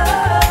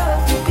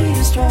love to be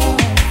strong.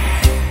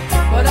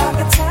 But I've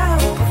got time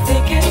to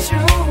think it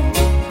through.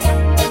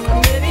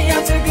 Maybe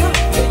I'm too good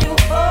for you.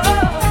 Oh,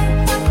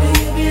 do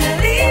you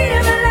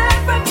believe in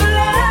life after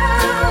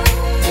love?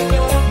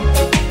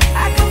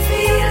 I can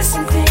feel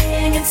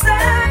something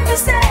inside me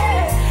say,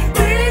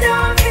 really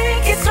don't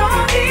think it's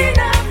strong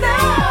enough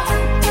now.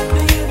 Do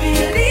you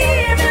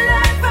believe in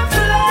life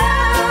after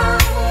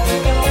love?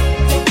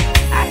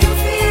 I can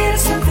feel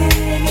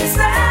something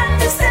inside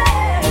me say,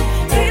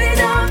 really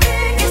don't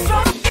think it's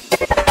strong.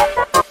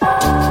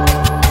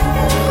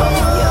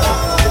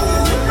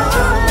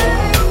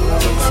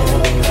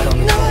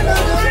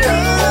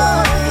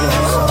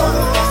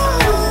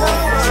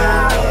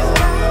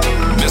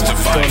 Mr.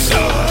 Five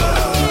Star.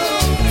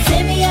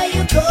 Tell me, are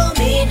you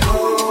coming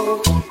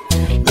home?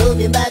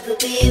 Coming back to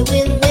be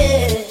with me.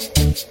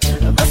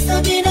 I must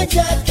have been a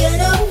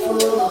jacket of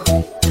fool,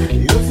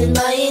 losing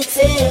my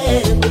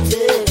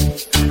integrity.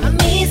 I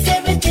miss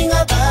everything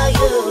about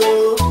you.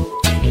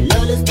 You'll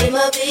always be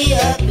my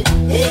happy.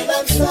 Babe,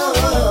 I'm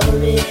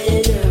sorry.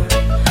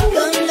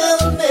 Don't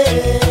love me.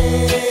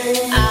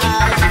 Ah,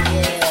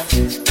 yeah.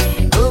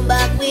 Go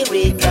back, we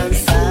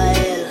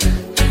reconcile.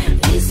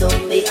 Please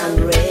don't be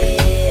angry.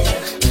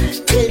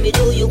 Tell me,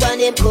 do you want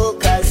him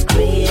cook or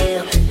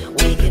scream?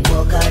 We can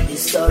work out the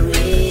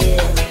story.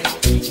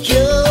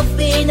 You've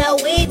been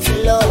away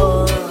too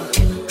long.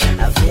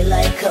 I feel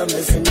like I'm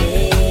missing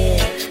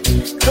it.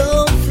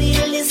 Come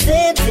feel this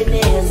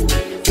emptiness.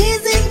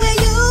 This is where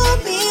you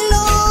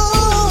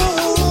belong.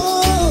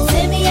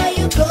 Tell me, are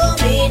you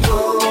coming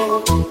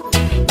home?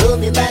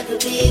 Coming back to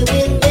be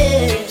with me.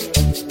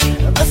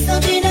 I must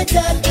have been a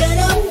jacket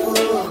of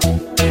fool,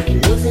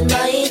 losing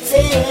my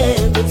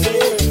integrity.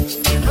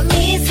 I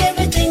miss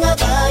everything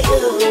about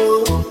you.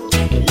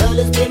 You'll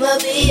always be my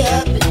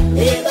happy.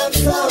 Babe, I'm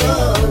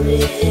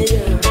sorry.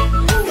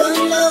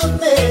 Don't love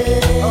me.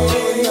 Oh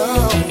no.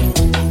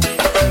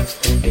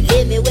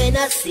 Believe me when I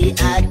say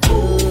I do.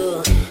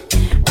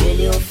 Will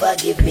you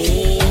forgive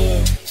me?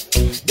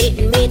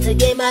 Didn't mean to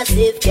get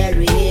myself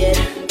carried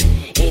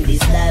in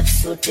this life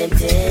so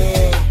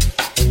tempting.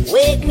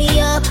 Wake me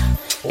up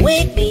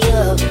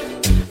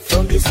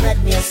from this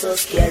nightmare so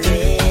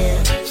scary.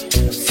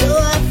 So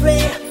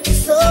afraid,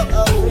 so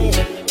afraid.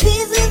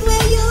 This is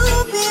where you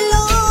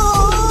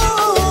belong.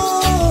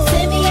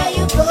 Tell me, are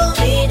you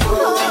coming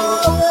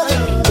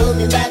home?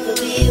 Coming back to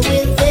be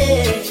with me.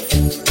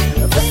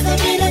 First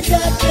I'm in a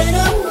jacket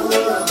of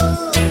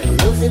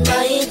losing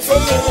my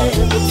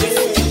integrity.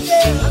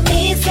 I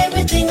miss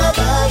everything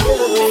about you.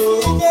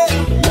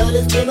 Lord,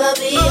 it's been my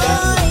vida.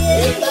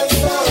 If I'm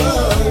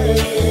sorry,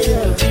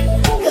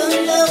 don't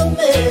love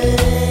me.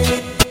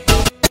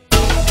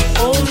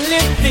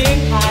 Only thing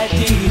I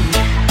did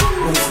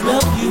was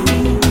love you.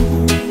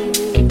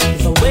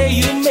 The way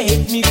you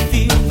made me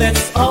feel,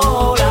 that's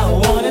all I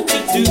wanted to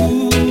do.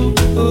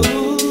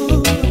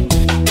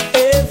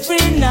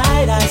 Every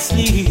night I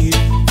sleep,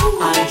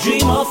 I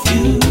dream of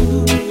you.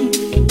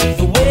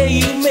 The way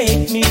you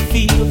make me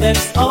feel,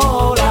 that's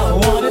all I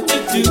wanted to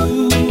do.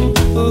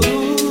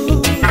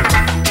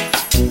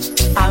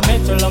 I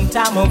met you a long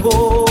time ago.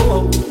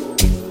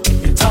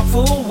 You talked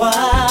for a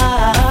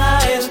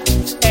while,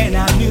 and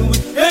I knew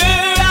with her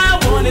I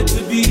wanted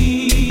to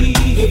be.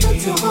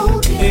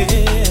 Yeah.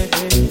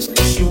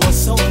 She was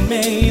so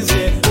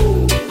amazing.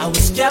 I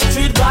was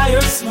captured by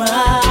her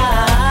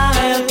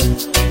smile.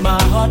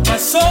 My heart, my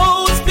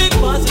soul speak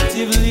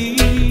positively.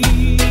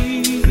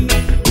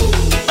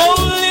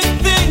 Only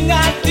thing I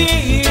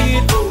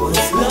did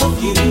was love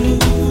you.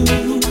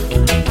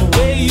 The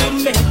way you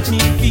make me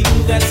feel,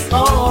 that's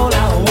all I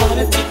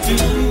wanted to do.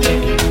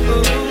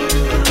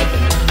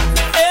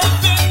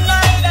 Every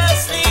night I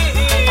sleep,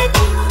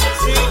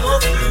 dream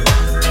of you.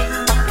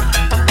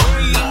 The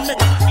way you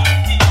make me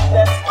feel,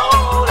 that's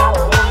all I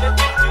wanted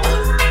to do.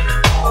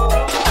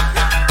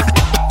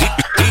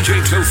 DJ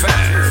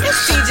Tophaz.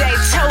 It's DJ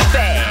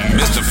Tophaz.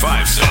 Mr.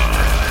 Five Star.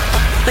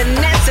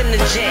 Finesse in the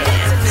jam.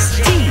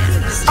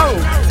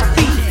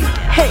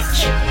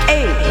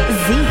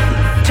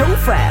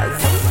 Tophaz.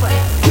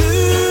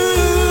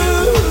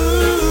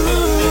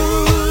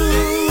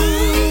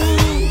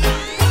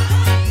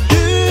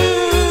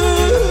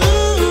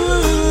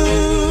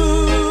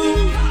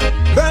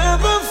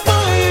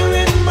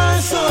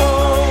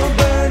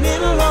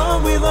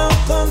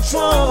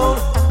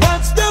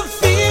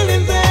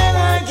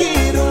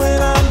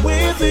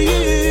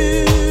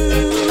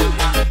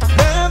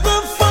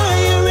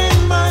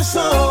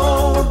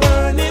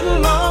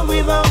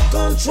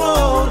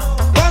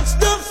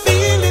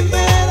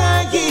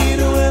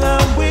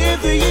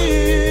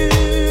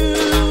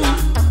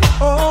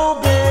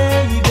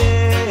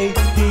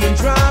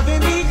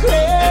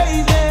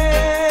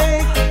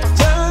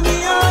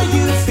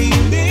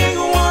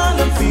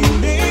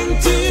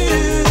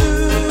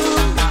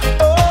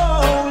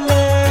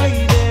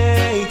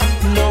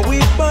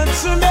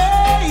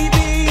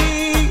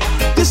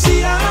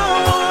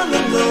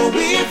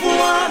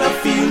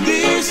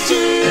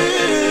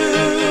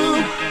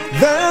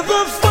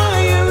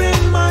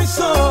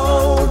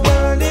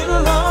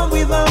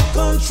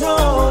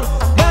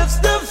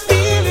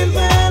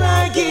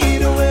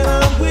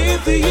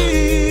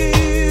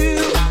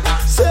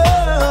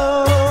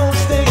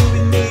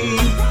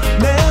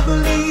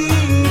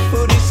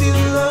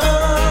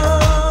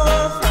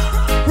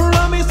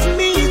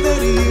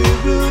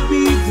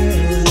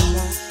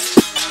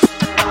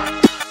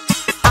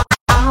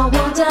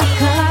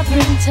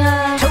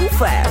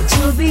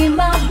 will be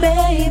my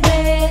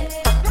baby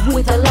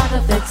with a lot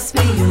of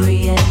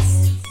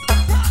experience,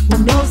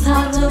 who knows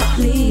how to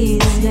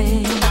please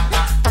me.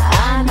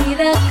 I need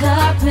a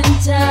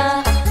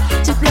carpenter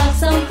to plug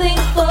something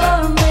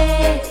for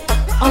me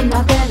on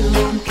my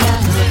bedroom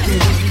canopy.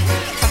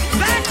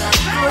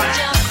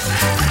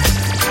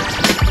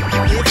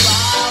 If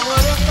I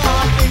were a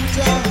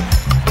carpenter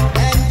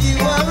and you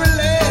were a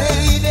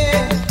lady,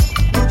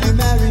 would you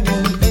marry me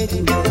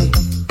anyway?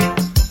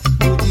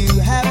 Would you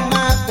have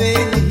my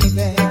baby?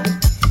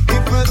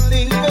 If a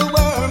thinker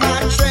were my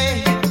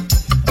trade,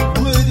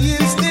 would you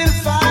still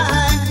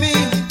find me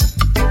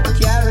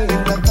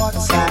carrying the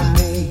pots I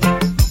made,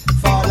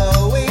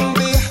 following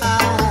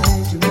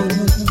behind me?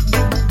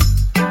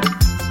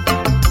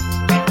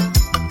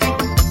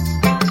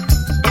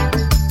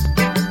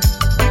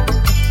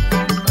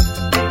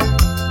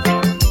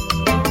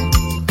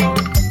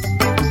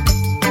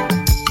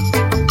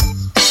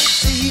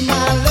 See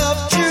my love,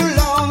 true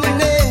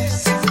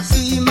loneliness.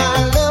 See my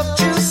love,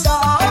 true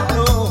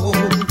sorrow.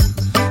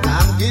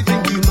 I'm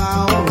giving you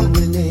my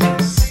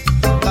loneliness.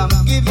 Come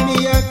give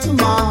me a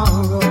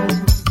tomorrow.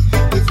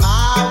 If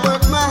I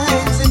work my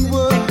hands in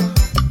wood,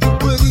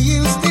 would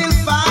you still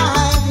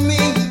find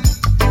me?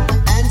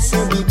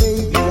 Answer me,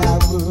 baby, I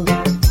would.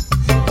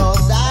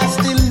 'Cause I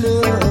still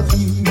love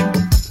you.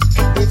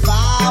 If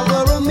I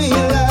were a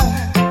miller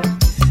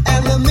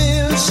and the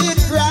mill should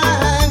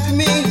grind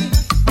me,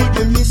 would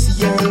you miss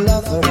your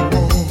lover,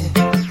 man?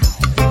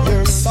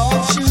 Your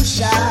soft shoe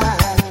shine.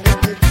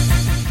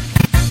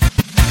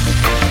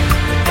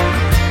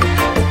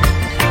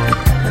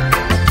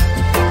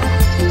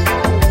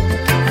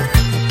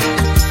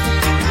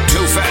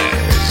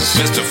 Tophaz,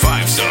 Mr.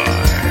 5-Star,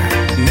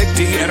 Nick D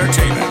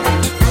Entertainment.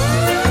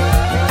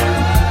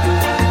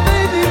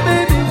 Baby,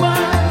 baby,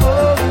 why,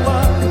 oh,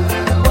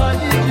 why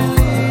did you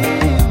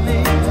leave me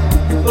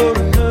for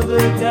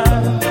another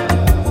guy?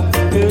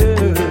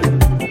 Girl,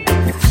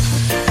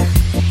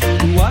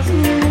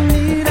 wasn't in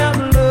need of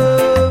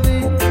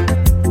loving,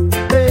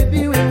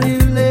 baby, when you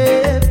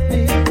left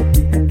me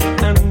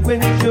and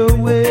went your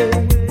way.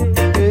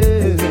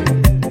 Girl,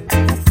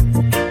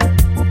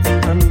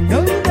 I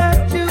know that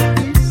you'll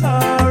be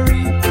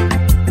sorry,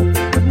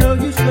 but no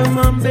use come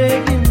on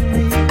begging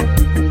me,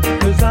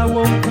 'cause I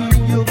won't be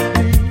your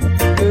free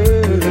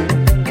girl.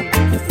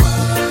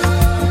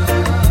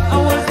 I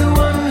was the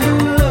one who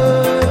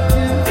loved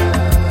you,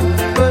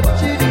 but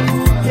you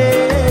didn't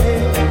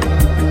care,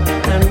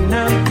 and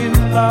now you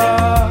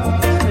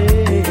lost me.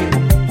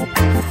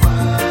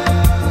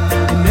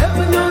 You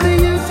never know the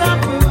use of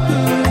a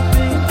good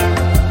thing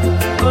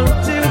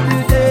until the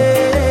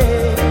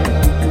day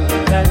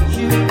that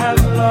you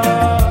have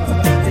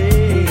lost me.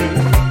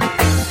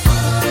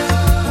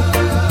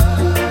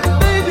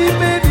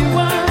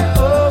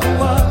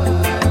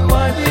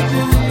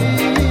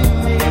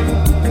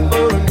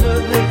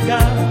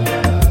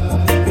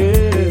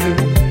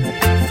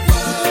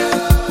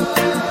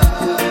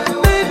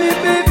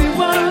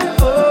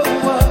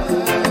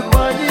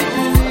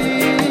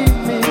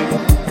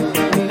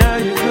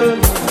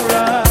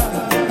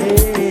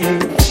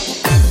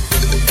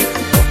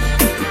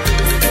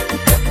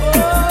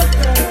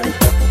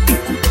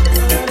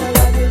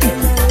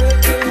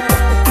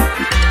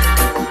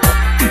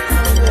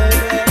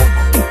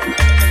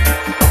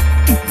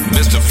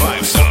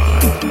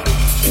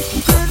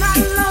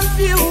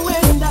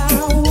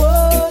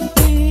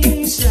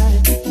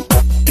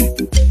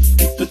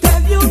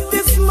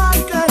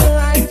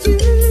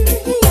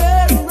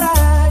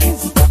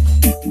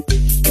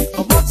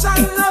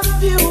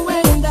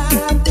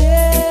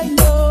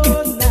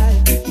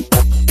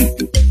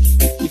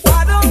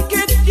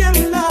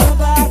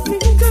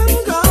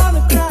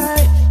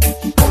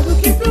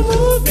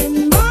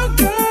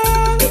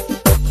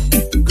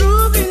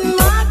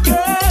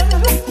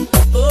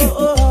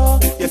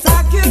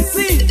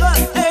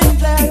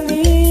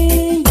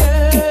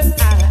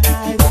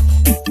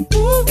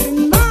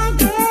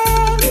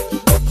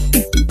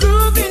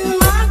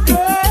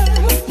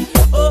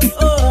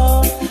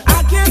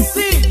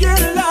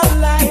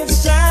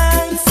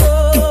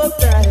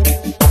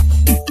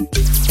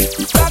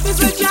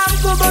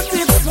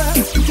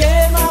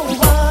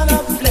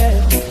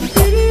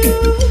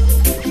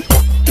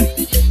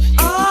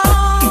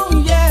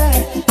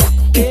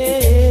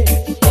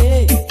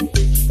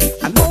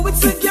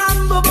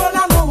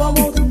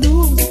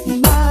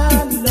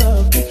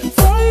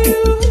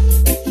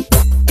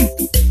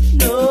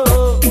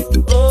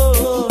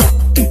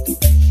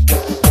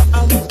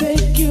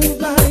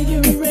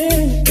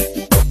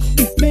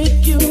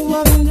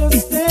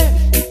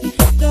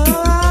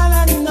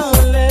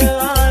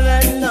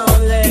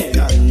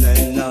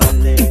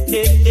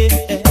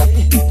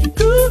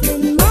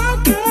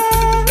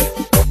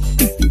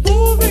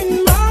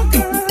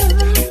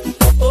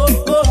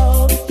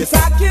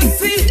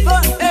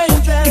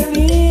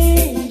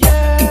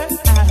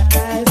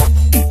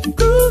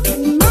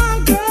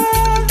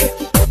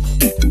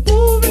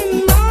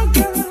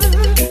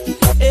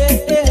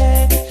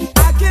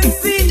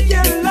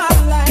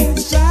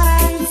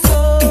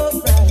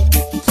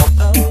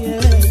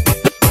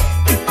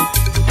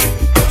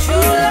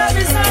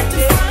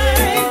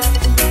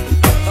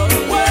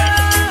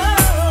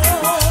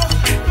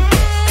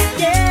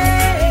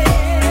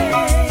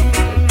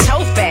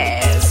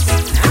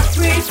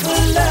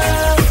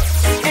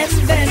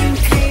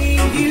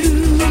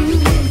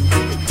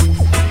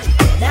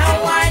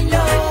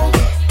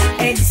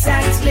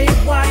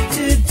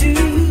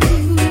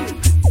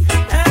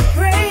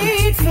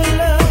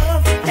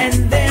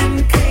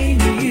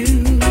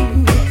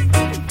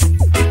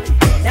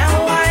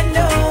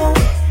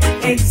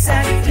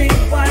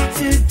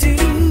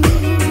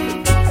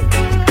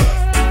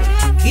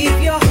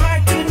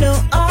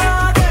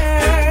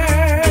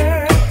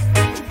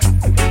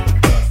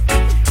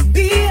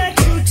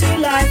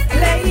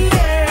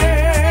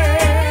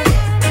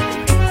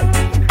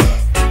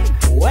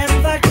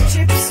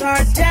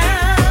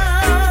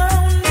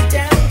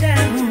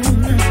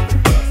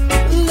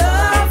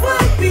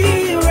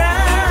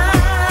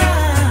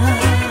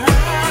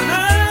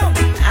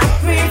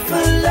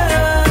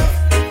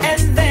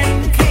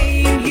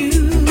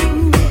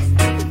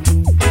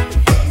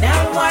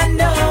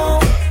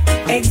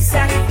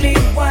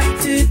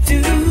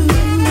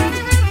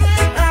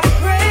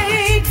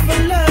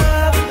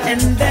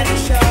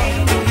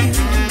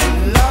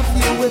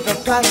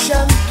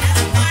 passion,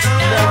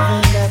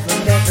 never, never,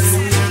 never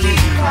leave.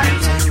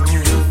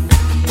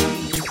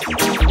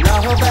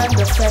 Love and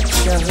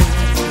affection,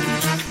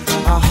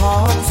 a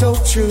heart so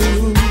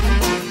true.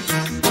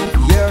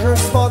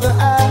 Yours for the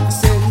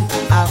asking,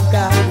 I've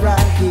got it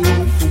right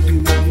here for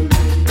you.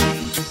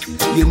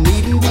 You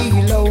needn't be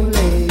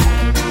lonely,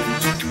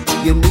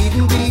 you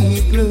needn't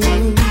be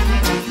blue.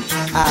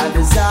 I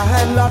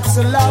desire lots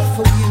of love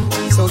for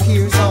you, so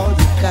here's all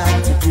you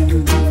got to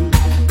do.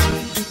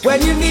 When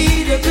you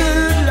need a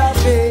good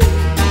loving,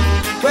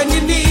 when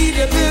you need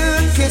a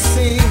good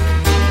kissing,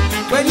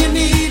 when you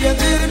need a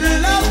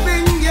good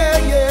loving, yeah,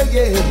 yeah,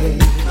 yeah,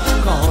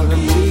 call on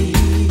me,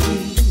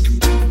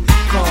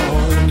 call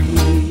on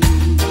me.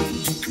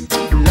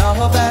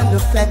 Love and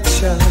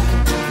affection,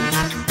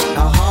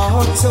 a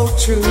heart so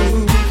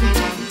true.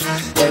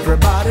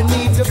 Everybody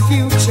needs a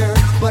future,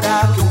 but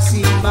I can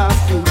see my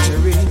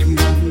future in you.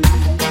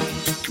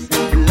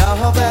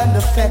 Love and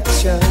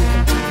affection,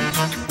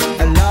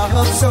 a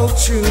love so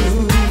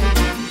true.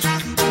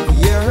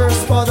 Yours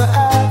for the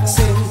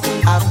asking,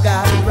 I've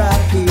got it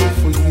right here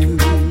for you.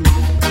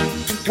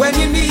 When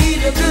you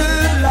need a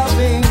good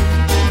loving,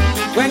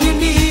 when you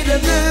need a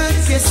good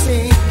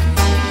kissing,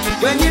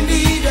 when you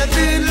need a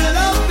good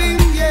loving,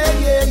 yeah,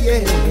 yeah,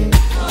 yeah,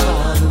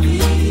 call me,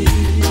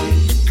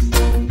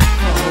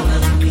 call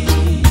me.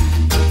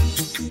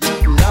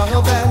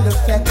 Love and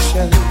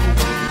affection,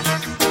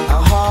 a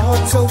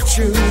heart so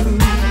true.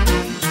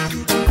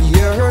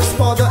 Yours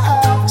for the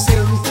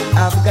asking,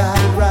 I've got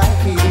it right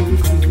here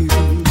for you.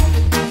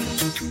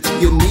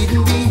 You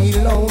needn't be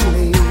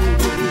lonely,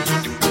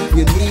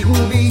 you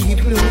needn't be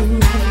blue.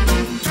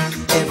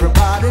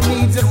 Everybody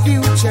needs a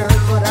future,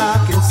 but I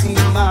can see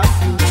my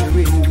future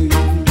in you.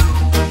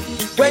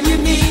 When you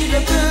need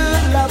a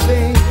good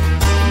loving,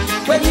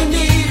 when you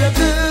need a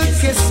good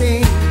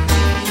kissing,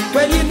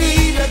 when you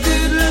need a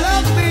good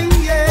loving,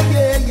 yeah,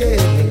 yeah,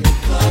 yeah,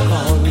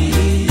 call me.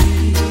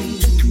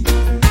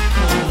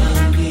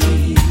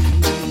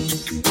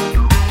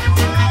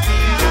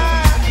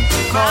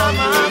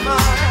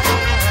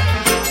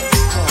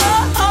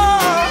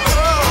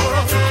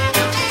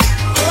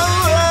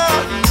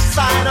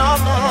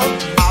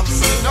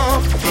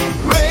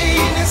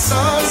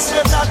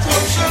 Sunset at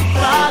Ocean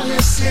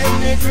Palace in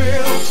the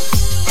grill.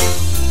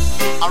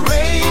 A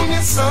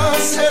rainy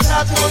sunset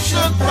at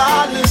Ocean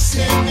Palace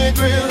in the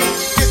grill.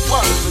 It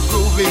was a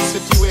groovy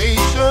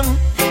situation,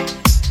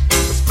 a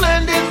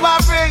splendid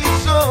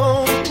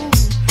vibration.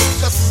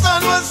 The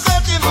sun was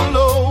setting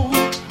low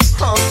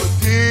on the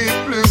deep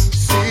blue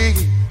sea.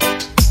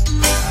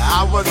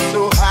 I was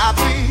so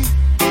happy,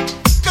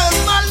 'cause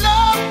my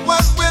love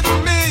was with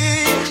me,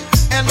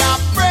 and I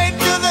prayed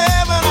to the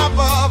heaven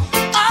above.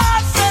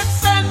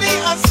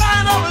 A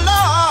sign of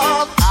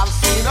love. I've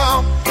seen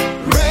a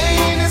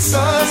rainy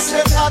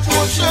sunset at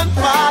Ocean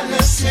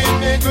Palace in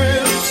the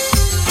grill.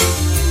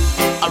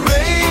 A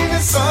rainy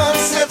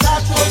sunset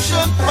at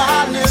Ocean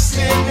Palace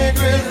in the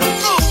grill.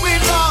 Oh, we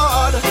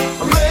Lord.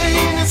 A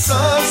rainy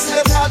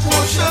sunset at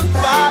Ocean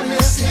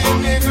Palace in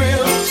the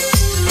grill.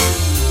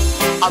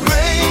 A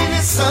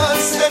rainy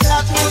sunset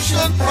at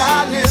Ocean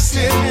Palace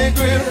in the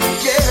grill.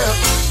 Yeah,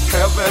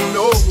 heaven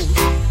knows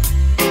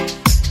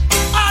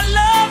I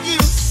love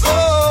you so.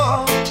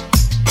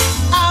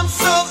 I'm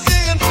so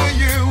into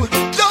you.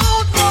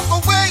 Don't walk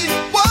away.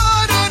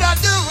 What did I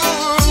do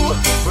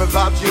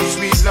without your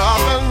sweet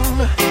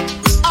loving?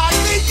 I'd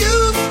be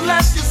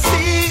useless, you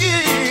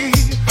see.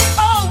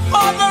 Oh,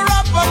 Father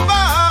up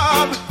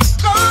above,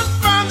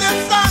 confirm this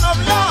sign of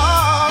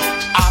love.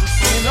 I'm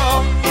seeing a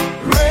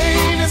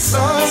rainy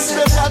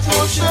sunset at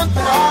Ocean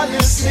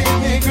Palace in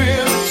the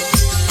grill.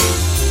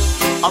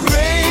 A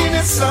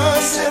rainy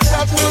sunset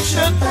at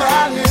Ocean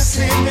Palace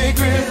in the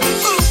grill.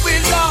 Ooh, we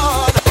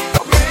Lord.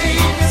 A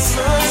rainy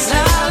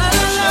sunset at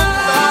Ocean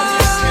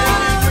Palace in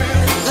the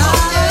grill.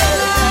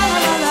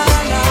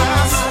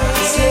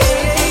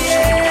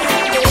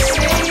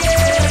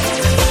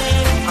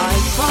 I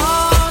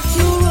fought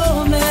to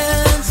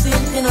romance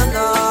in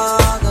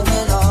another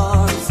man's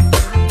arms.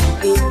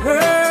 It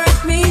hurt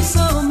me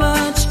so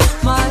much,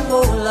 my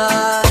whole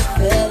life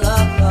fell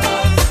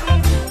apart.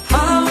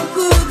 How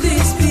could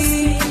this be?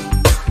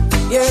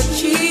 You're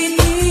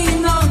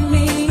cheating on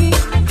me,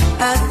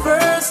 and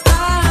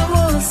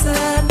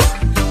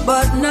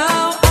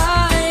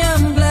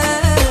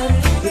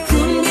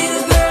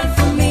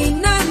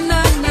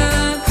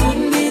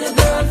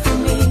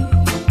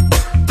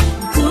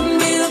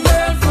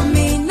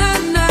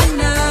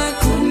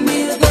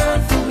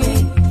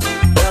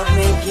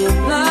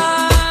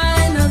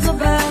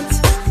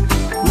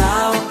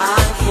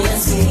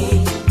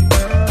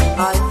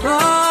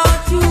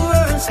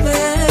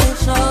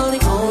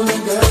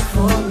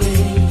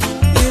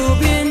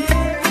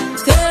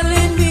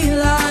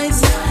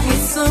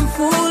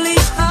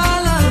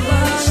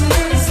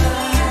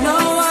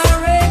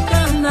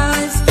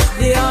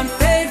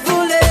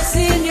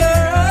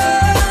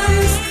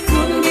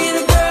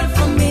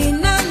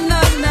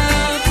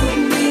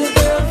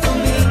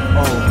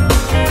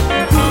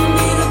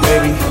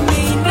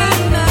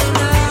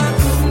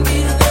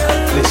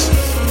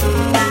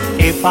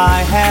If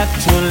I had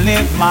to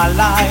live my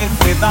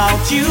life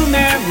without you,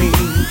 Mary,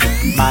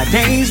 my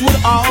days would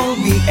all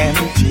be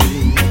empty.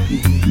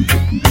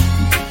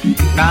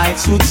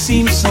 Nights would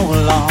seem so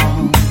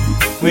long.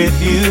 With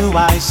you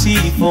I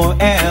see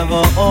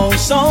forever, oh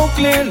so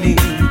clearly.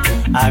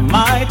 I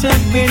might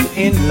have been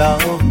in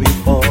love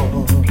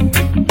before,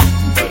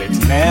 but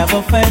it's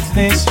never felt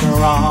this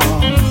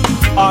wrong.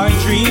 Our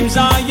dreams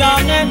are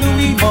young and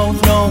we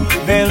both know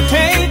they'll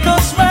take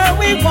us where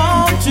we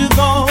want to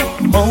go.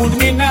 Hold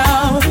me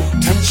now,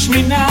 touch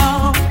me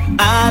now,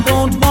 I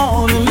don't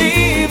want to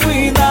live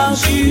without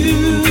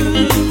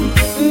you.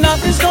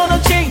 Nothing's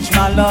gonna change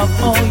my love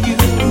for you,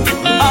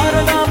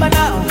 other than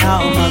now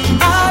how much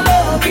I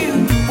love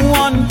you.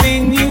 One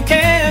thing you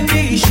can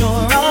be sure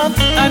of,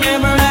 I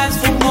never asked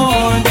for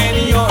more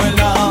than your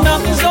love.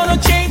 Nothing's gonna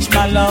change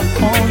my love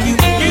for you.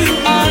 You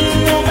are the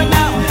woman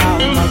now how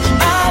much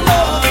I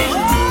love you.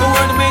 The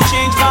world may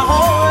change my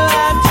whole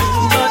life too,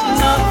 but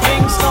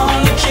nothing's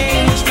gonna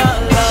change my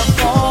love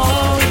for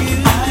you.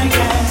 I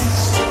guess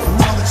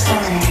now it's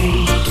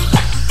time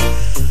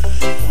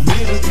for me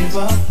to give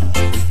up.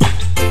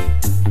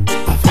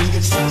 I think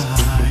it's time.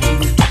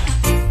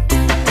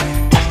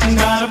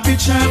 Got a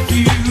picture of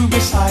you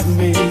beside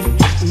me,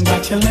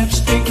 got your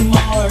lipstick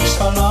marks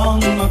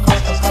along the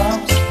cups.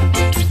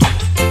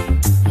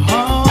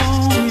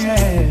 Oh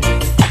yeah,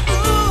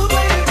 ooh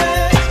baby,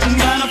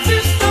 got a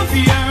fist of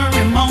your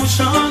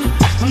emotion,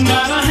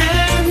 got a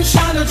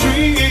handshot of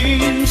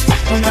dreams.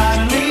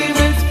 Gotta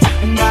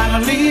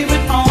leave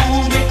it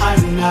all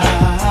behind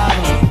now.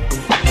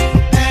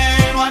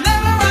 And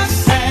whatever I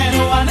said,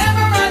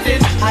 whatever I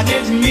did, I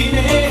didn't mean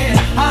it.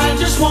 I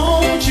just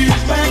want you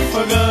back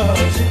for good.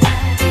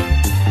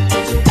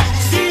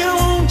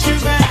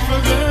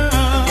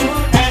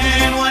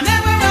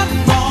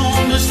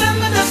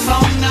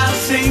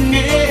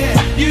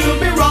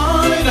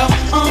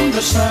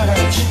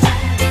 Search.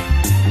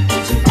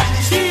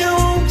 See, I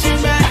want you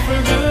back for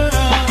good.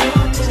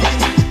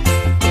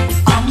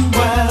 I'm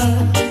well,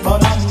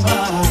 but I'm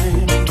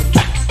blind.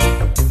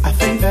 I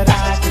think that I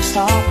can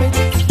stop it.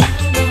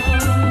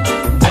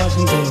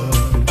 Wasn't good.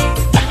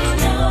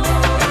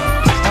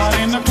 But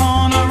in the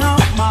corner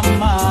of my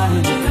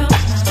mind,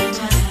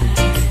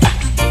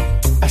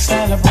 I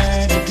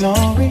celebrated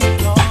glory,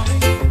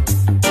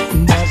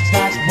 but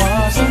that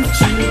wasn't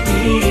to be.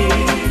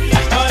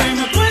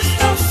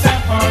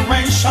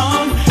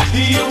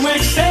 You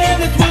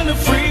accept it when I'm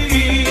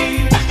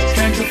free.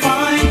 Can't you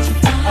find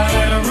a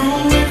little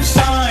room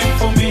inside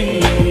for me?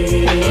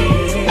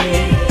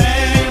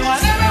 And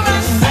whatever I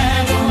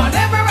said,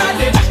 whatever I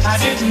did, I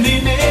didn't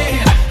mean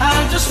it. I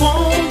just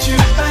want you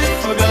back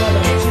for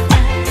good.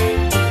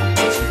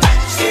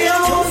 See, I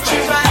want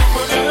you back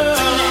for good.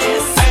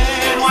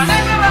 And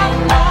whatever I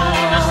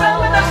want, I said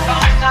with the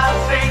song I'll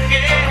sing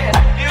it.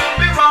 You'll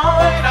be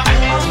right, I'm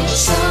on the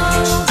song.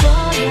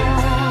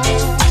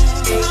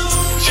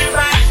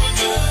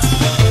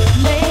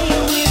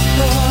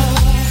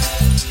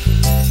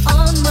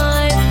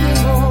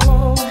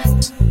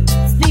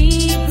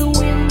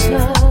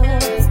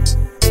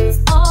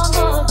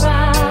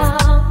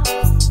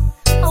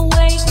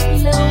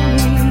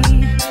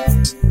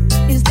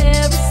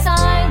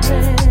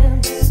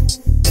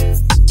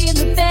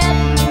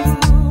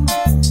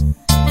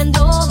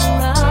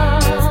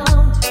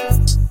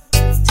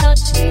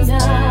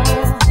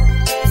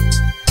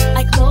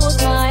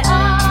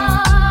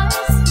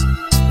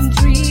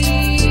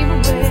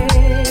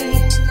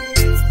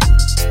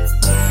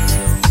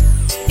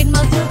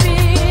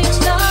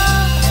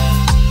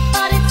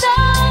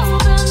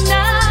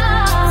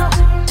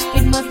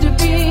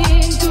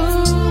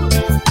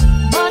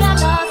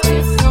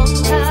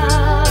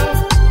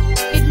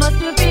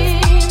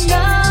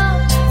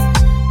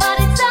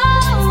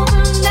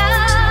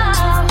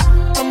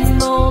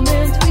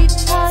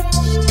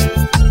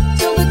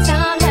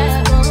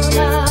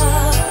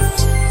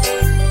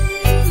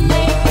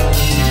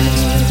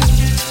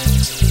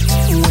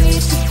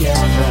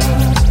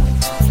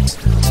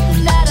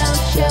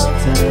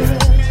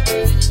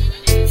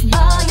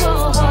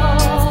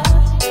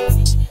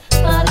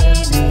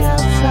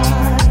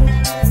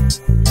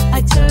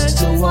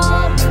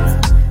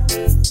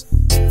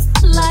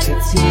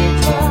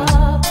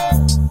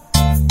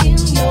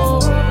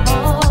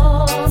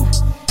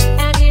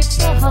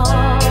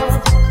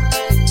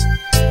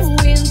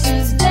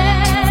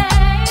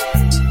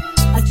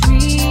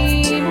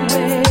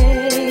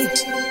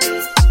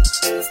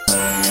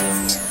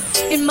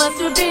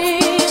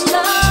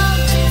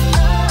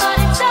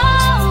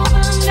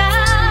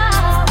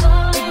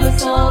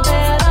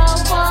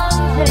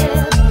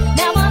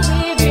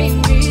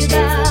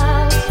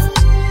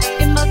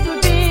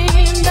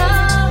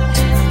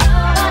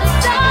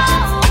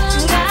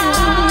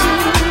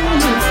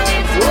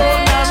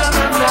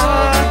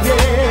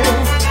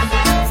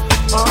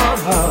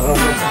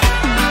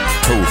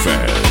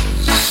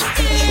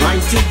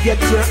 get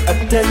your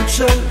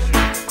attention.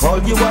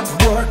 Call you at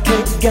work,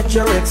 can't get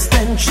your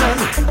extension.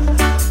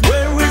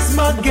 Where is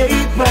my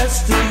gate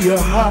pass to your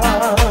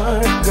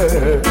heart,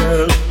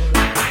 girl?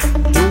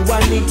 Do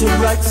I need to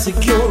write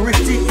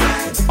security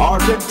in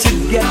order to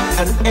get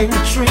an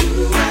entry?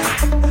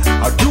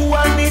 Or do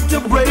I need to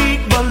break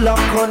the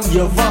lock on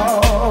your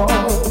vault?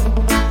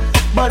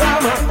 But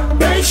I'm a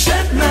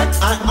patient man,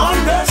 I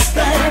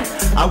understand.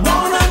 I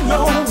wanna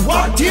know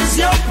what is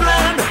your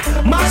plan.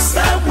 Must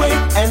I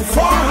wait and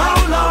for how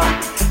long?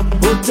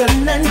 Put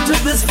an end to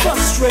this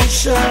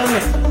frustration.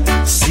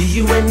 See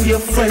you and your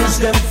friends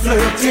them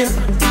flirting,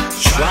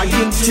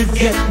 trying to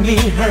get me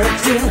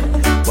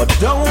hurting. But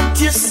don't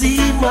you see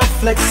my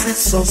flex is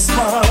so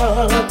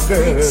smart,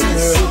 girl?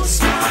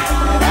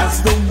 And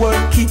as the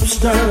world keeps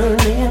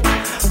turning,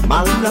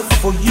 my love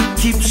for you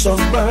keeps on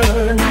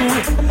burning.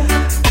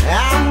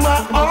 Am I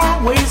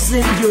always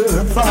in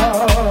your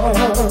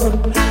thought?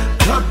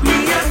 Cut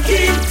me a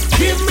key,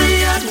 give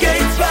me a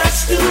gate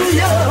pass to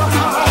your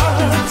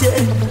heart.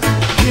 Yeah.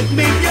 Give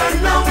me your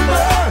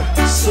number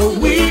so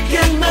we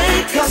can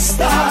make a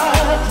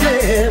start.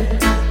 Yeah.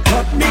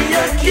 Cut me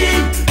a key,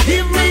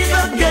 give me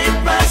a gate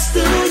pass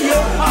to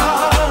your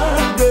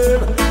heart,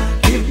 girl.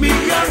 Give me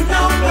your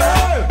number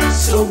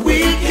so we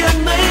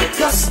can make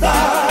a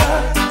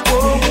start.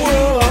 Oh,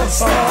 oh,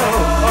 oh,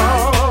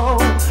 oh.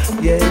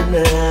 Yeah,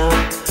 now.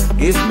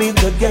 Give me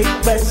the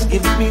gate pass,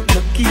 give me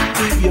the key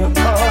to your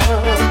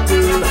heart,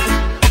 girl.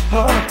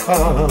 Oh,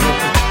 oh.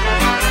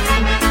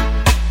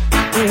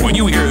 When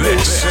you hear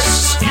this,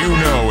 you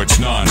know it's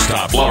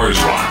non-stop Lovers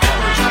Rock.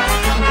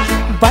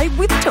 Vibe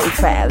with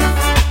Tophaz,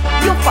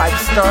 your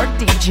 5-star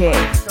DJ.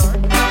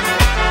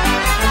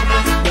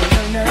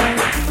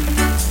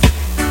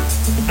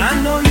 I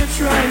know you're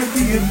trying to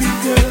be a big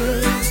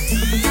girl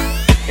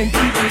and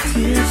keep the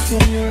tears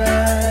from your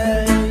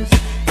eyes.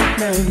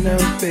 Now,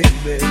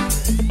 baby.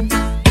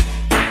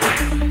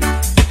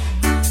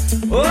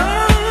 Oh,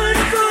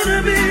 it's gonna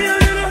be a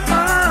little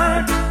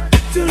hard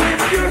to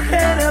lift your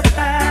head up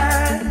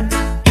high.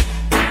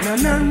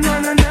 No.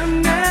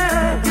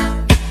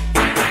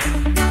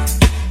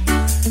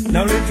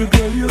 Now, little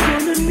girl, you're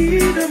gonna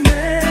need a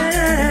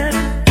man.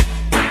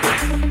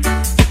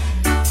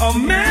 A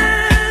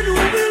man who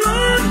will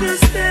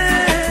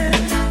understand.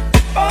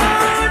 Oh,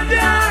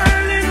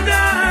 darling,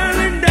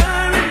 darling,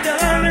 darling,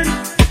 darling.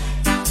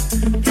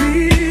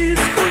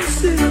 Please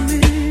consider me.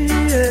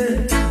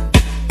 Yeah.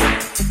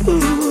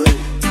 Ooh.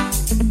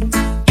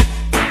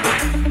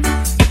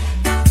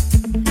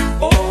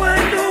 Oh, I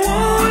know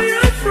all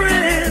your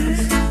friends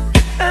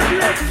have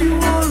left you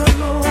all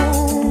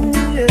alone.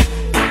 Yeah.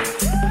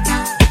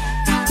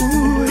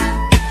 Ooh.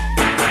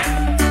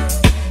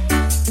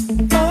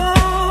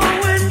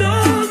 Oh, and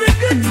all the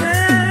good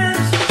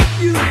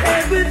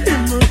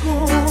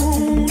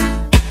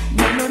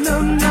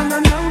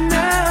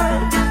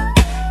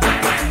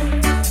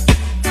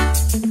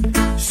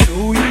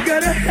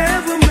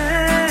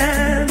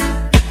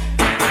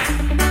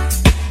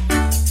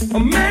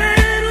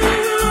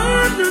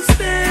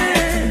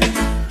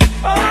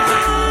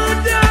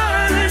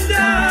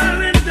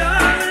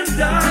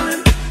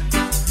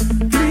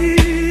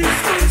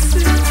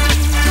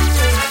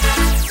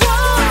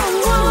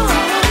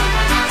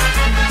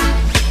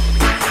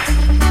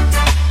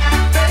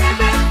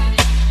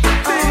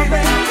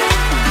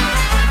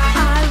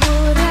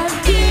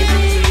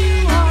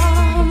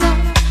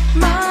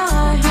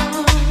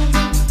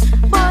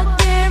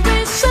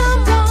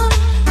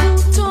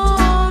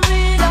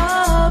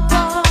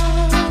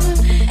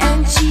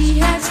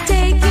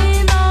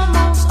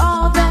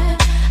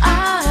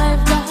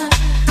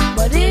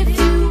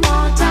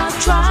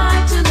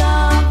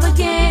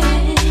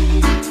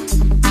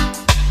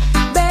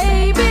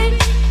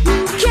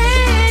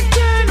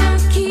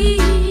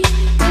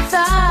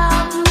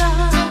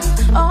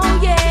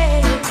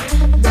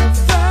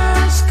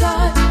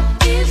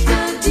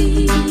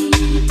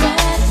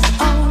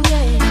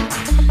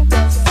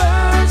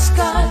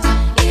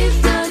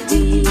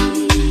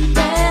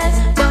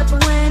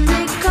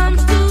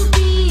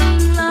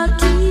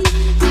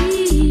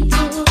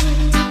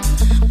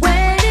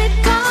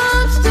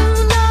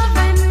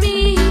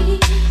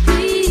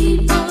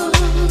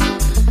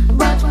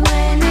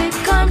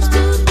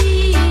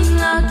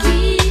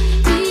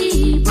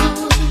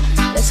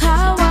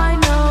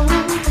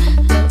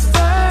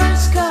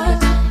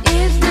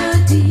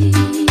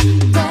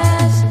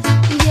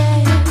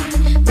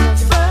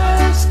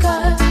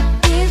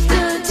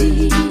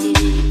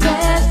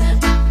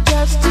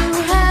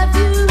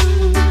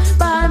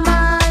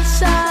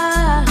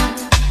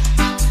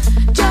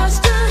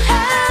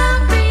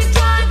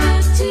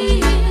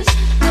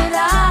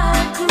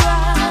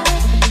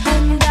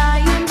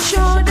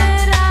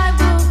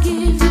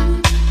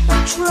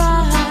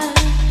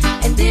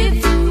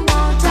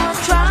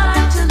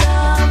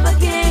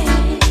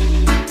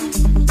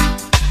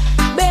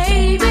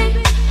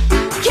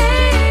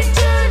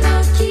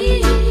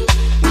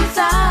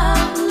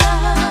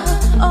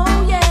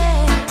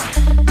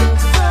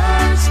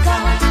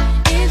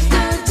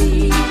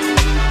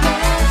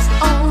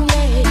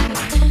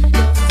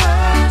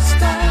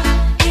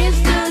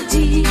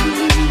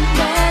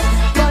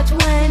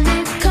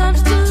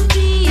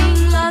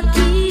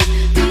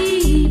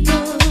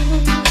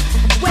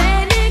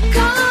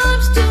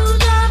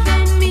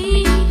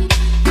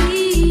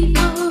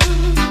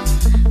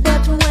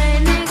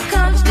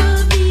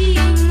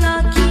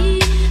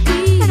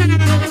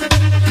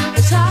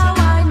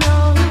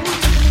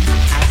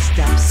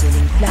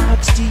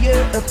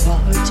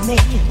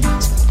apartment.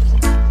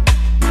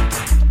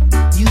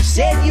 You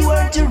said you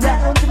weren't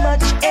around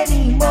much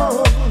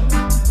anymore.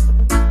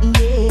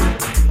 Yeah,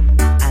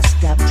 I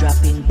stopped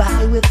dropping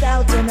by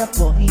without an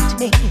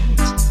appointment.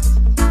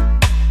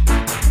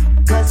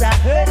 'Cause I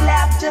heard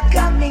laughter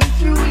coming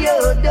through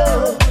your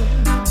door.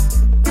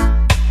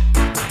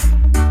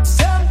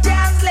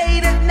 Sometimes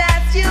late at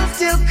night you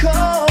still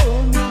call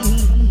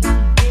me.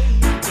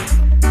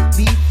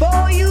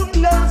 Before you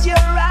close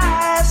your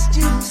eyes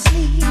to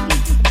sleep.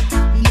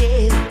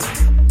 Yeah,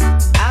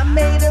 I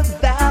made a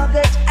vow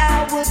that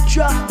I would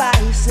drop by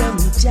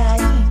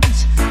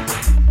sometimes,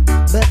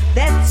 but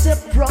that's a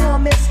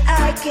promise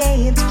I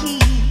can't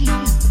keep.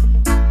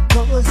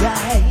 'Cause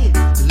I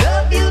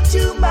love you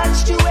too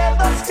much to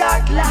ever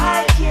start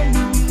liking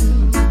you.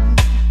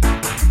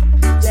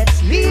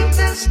 Let's leave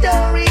the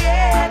story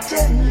at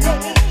an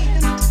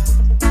end.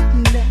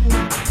 No,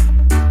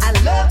 I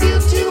love you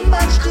too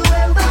much to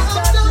ever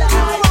start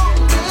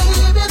liking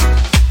you.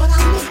 But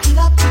I'll make it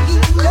up to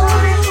you.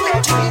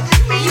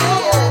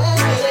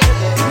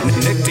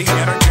 Nick D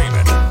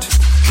Entertainment.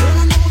 Girl,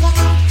 I know that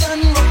I've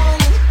done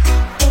wrong,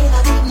 and I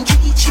didn't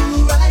treat you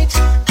right,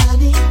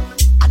 honey.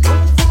 I know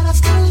that I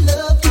still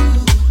love you,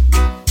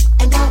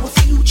 and our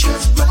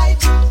future's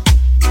bright.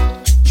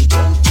 You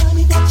don't tell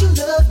me that you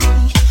love me,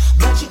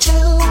 but you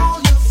tell all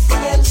your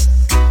friends.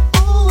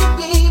 Oh,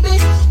 baby,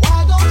 why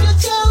don't you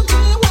tell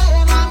me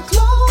when I'm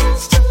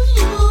close to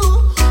you?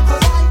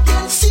 'Cause I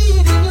can see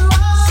it in your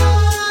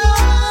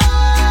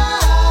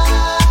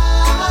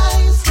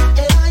eyes,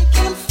 and I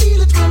can feel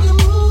it when you move.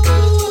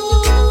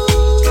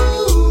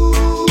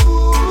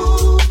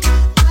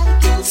 I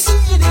can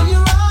see it in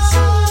your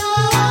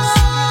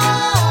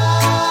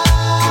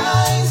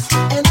eyes,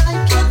 and I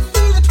can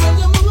feel it when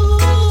you move.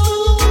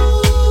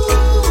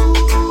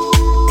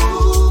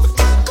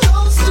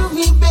 Close to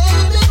me,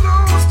 baby,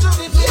 close to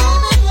me,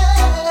 baby,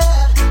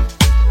 yeah.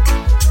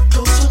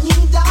 Close to me,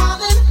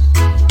 darling.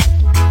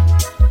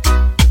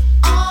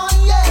 Oh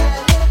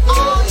yeah,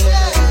 oh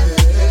yeah.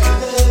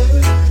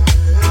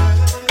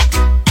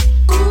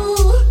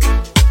 Ooh.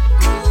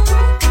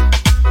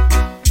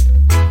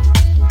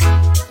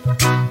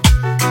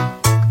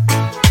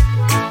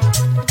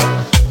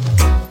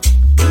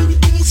 Baby,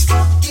 please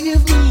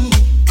forgive me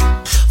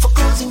for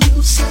causing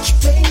you such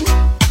pain.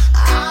 I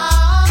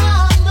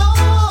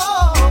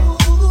know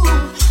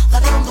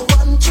that I'm the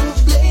one to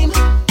blame.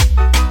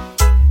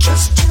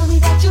 Just tell me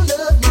that you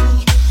love me,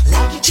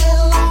 like you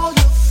tell all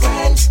your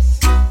friends.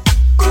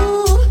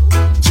 Ooh,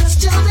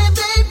 just tell me,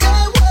 baby,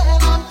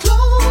 when I'm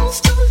close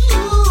to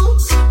you,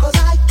 'cause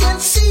I can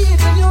see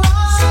it in your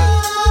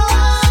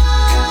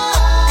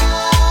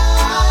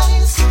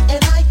eyes,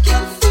 and I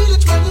can feel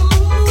it when you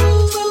move.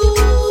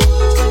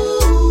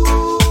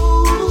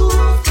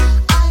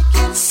 I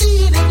can see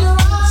it in your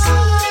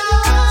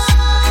eyes,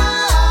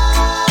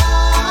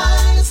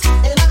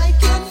 and I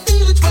can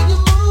feel it when you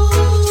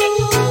move.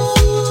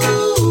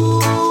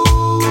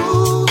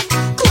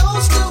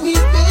 Close to me,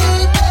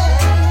 baby.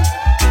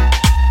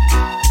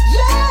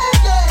 Yeah,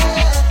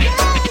 yeah,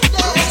 yeah,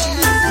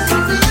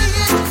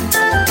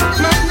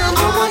 My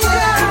number one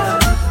girl.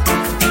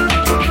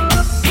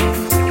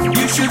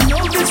 You should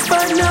know this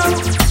by now.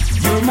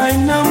 You're my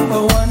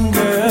number one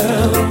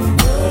girl.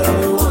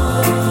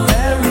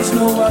 There is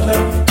no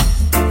other.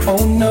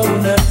 Oh no,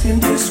 not in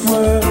this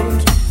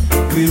world.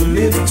 We'll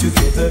live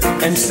together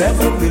and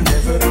sever will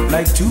never,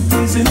 like two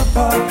peas in a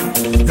pod.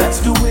 That's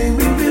the way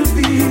we will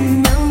be.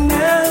 Now,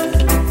 now,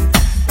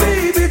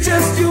 baby,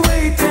 just you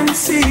wait and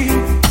see.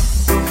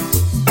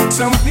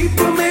 Some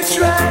people may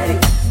try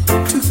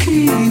to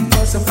keep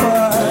us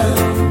apart.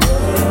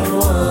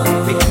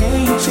 They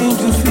can't change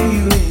the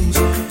feelings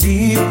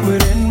deep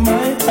within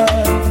my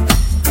heart.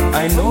 I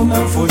know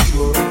now for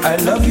sure I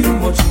love you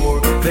much more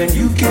than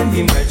you can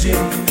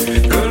imagine.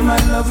 Girl, my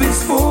love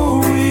is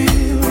for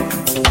real.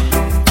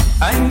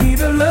 I need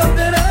a love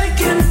that I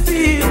can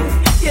feel.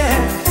 Yeah,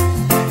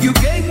 you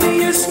gave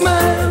me a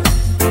smile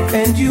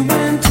and you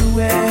went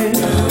away,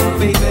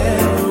 baby.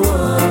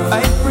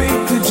 I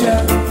prayed to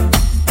Jah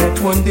that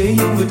one day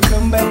you would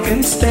come back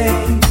and stay.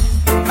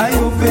 I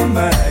opened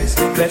my eyes,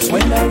 that's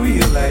when I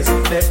realized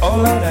that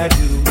all that I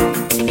do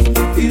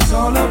is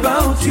all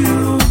about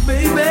you,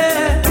 baby.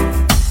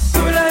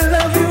 Girl, I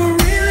love you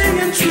really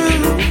and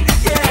true,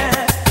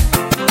 yeah.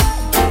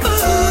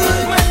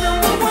 Ooh, my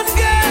number one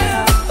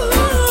girl.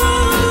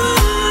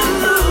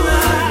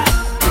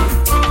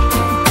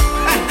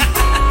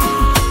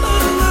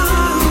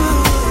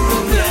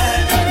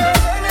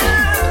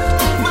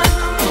 My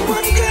number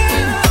one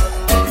girl.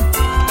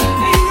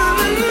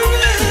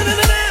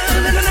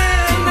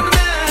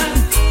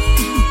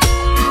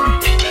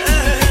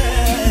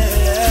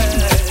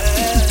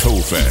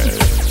 Tophaz.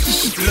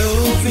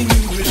 Loving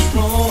you is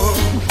wrong.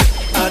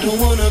 I don't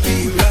wanna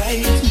be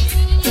right.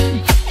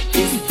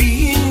 If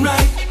being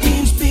right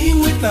means being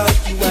without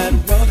you, I'd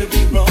rather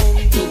be wrong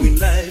doing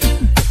life.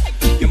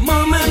 Your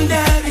mom and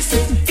daddy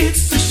say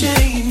it's a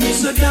shame,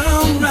 it's a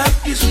downright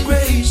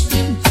disgrace.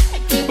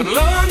 But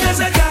long as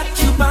I got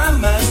you by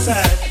my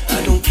side,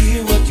 I don't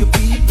care what your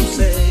people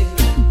say.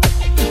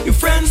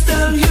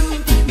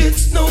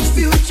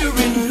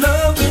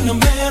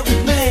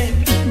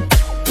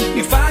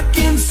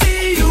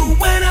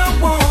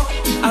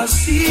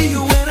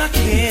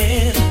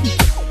 can.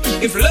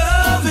 If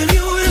loving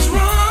you is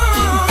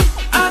wrong,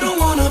 I don't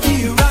wanna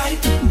be right.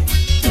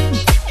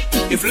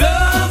 If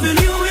loving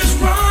you is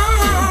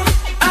wrong,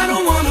 I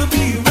don't wanna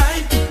be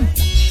right.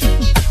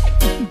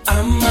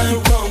 Am I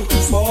wrong to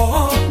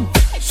fall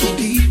so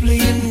deeply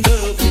in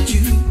love with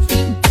you,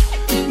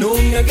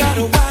 knowing I got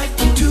a wife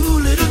and 2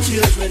 little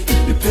children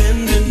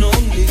depending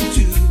on me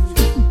too?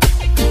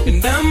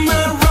 And am I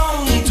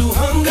wrong to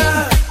hunger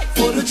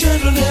for the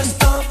gentleness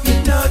of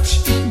your touch,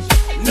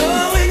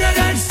 knowing I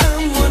got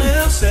someone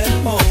else at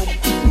home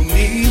who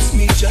needs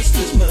me just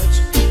as much?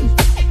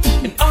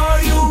 And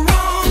are you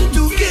wrong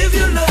to give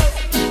your love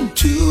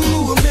to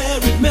a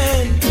married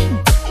man?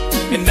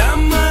 And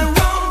am I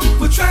wrong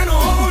for trying to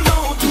hold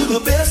on to the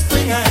best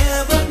thing I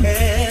ever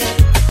had?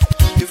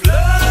 If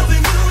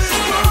loving you is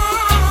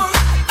wrong,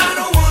 I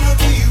don't wanna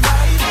be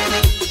right.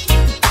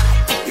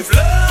 If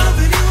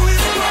loving you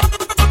is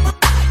wrong,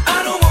 I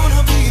don't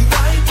wanna be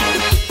right.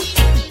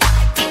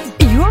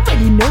 You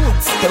already know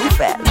it's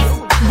Tophaz.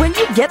 When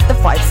you get the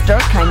 5-star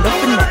kind of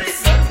finesse.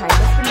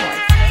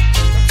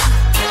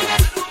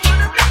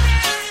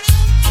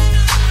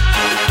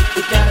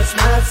 You got a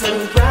smile so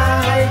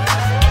bright.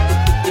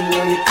 You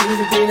know you could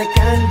have been a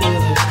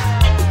candle.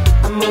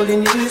 I'm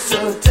holding you so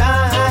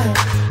tight.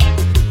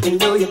 You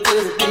know you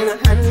could have been a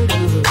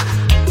handle.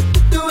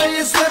 The way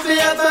you swept me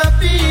off my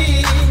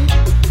feet.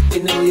 You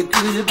know you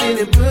could have been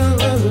a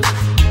broom.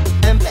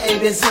 And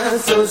baby, it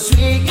sounds so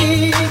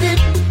sweet.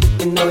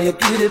 You know you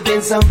could have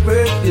been some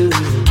perfume.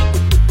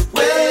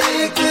 Well,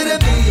 you could have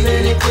been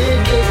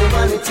anything that you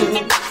wanted to.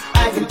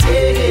 I can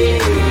tell you.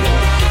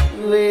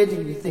 The way you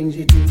do the things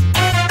you do.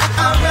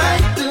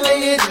 Alright, the way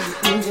you do the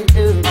things you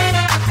do.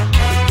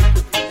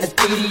 As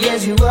pretty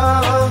as you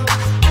are,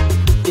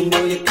 you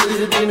know you could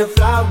have been a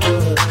flower.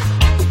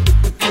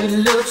 Your good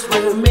looks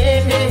were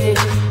amazing.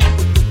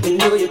 You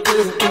know you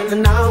could have been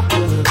an hour.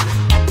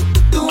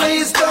 The way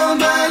you stole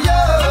my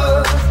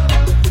love,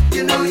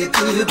 you know you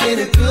could have been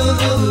a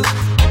groove.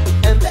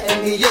 And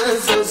baby, you're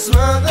so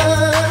smart.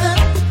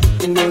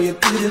 You know you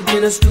could have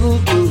been a school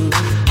boo.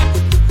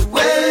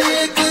 Well,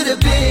 you could have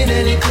been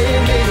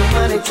anything that you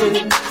wanted to.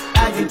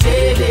 I can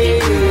tell you.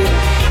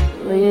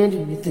 The way you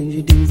do the things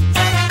you do.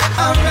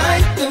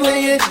 Alright, the way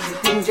you do the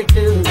things you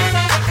do.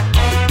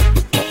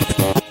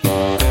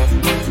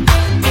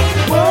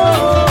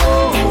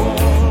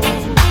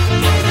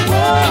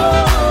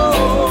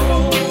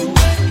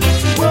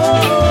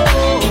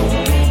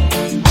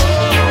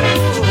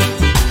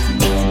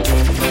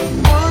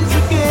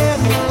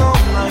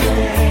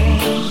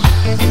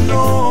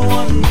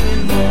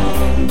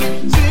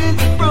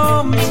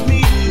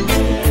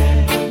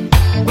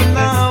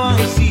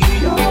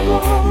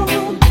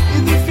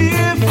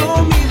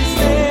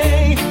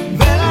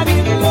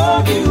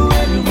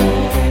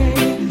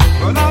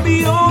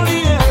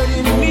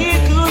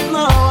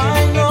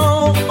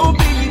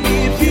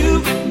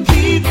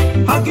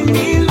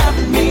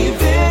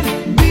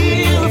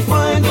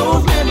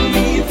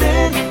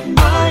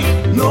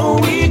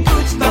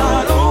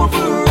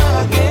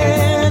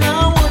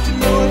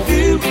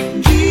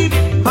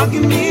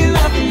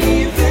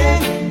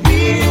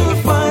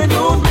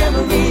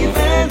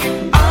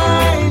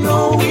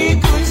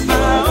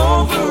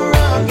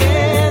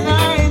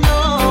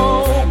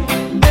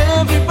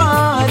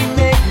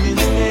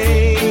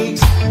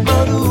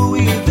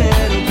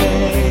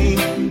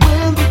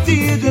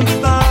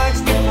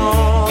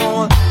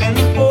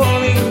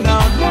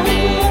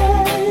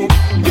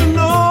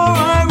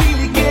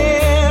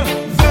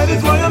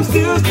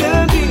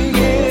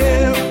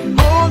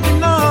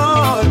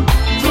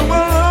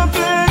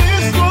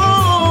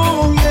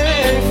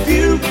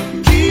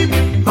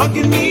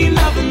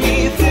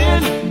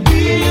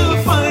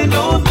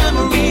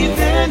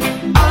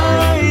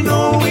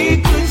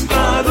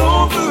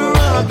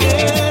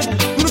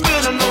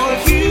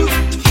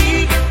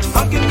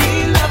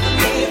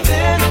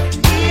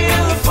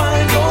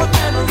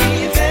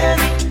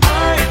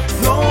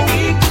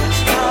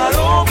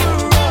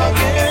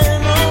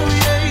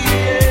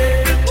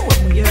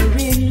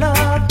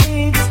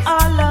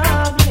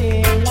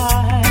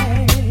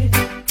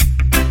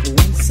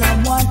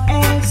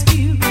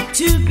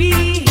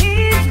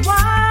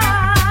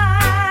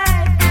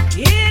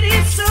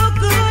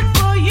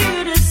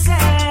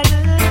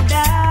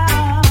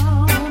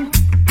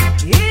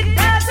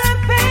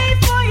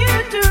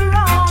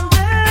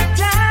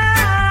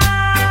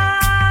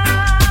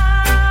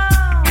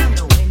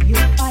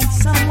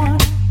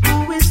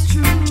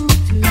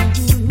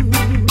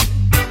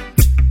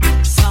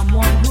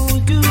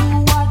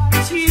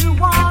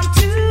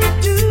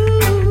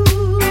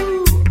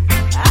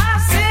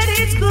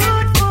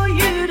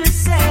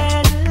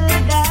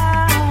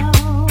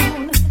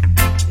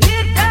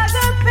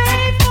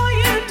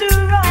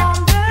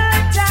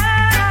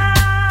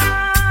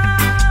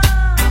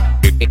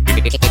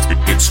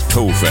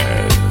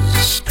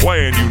 Tophaz,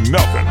 playing you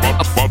nothing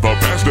but the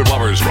best of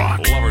lovers rock.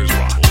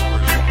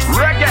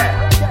 Reggae.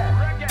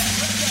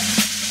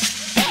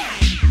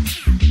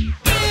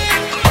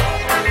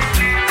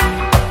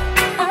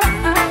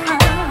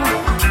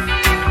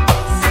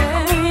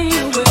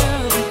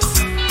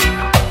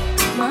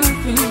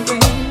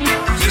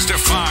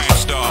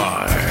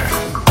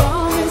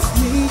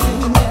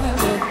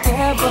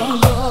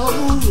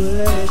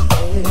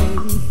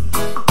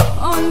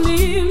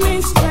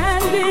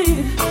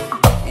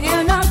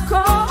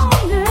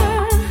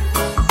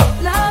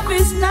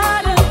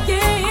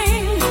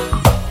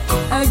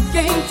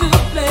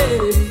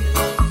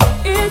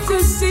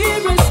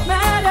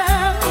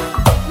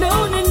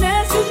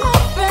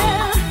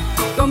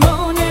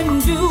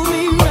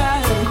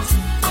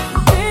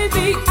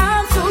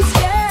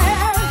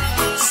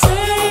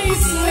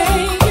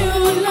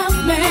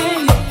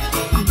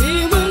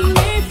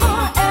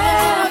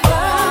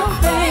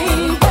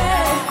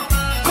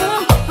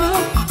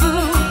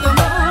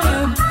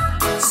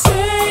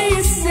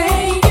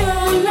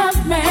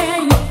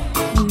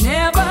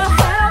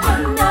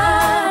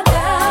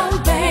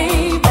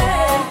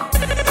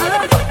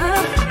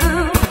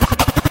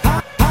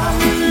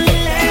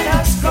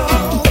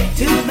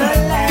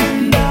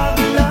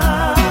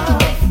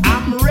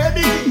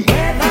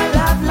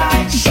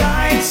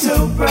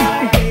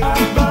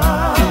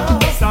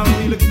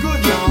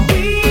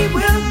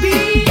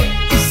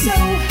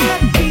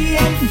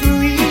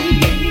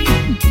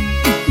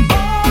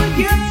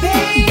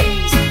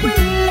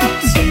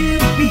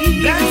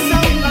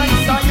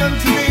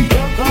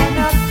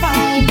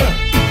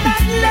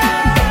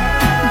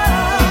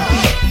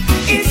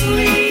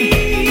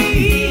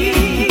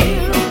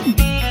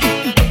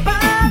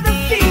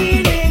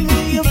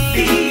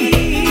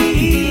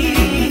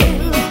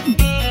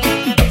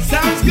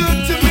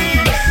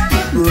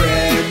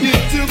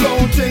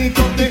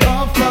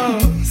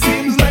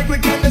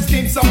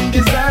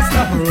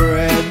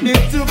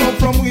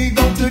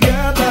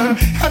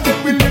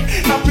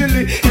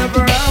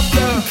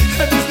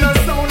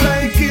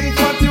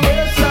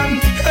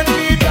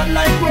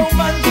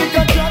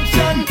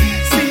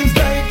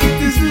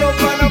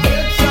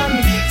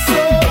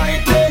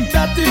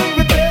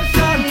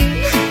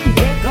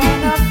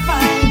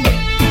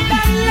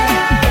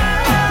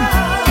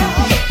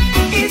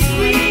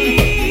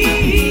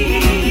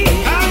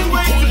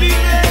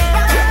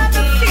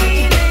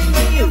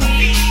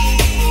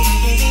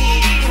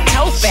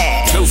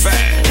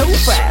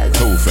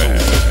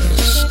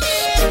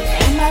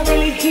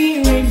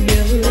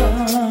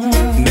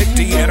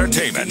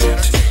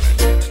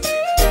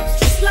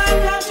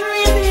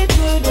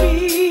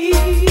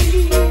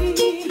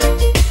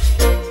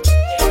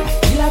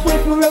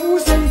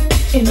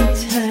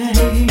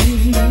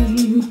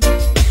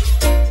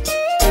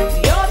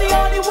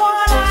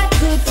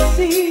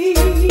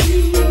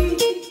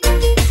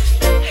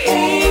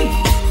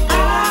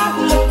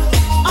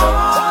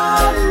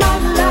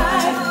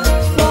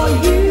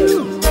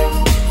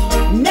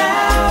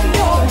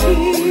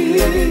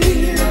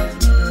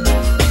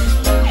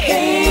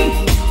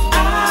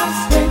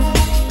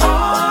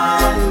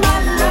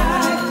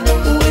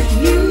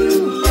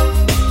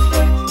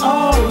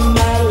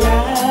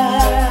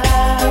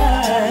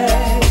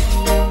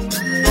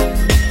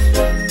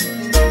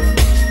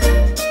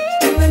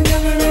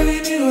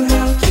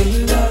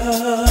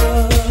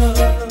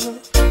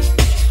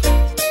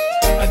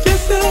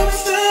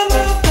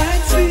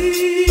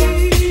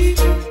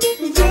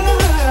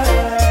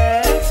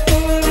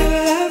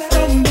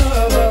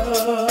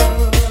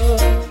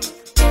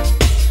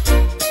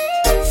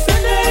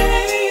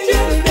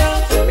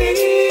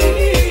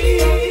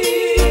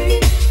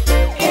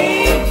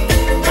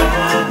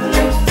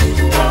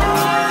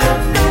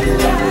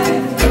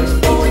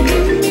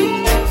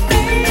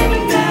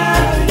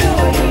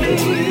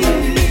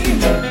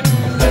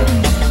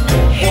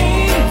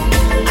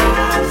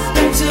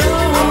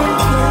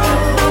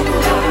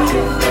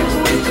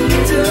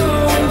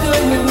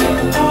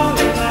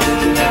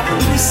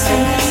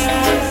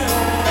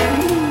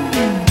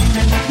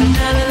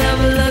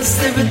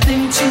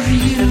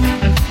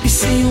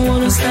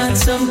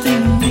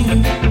 something new,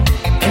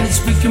 and it's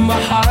breaking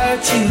my heart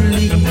to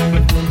leave.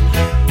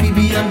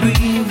 Baby, I'm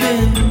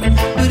grieving,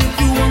 but if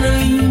you wanna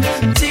leave,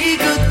 take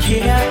good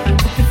care.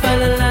 Hope you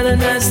find a lot of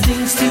nice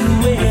things to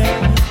wear,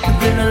 but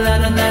then a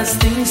lot of nice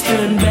things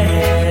turn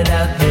bad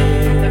out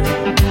there.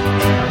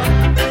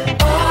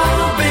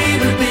 Oh,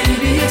 baby,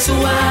 baby, it's a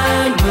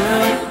wide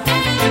world.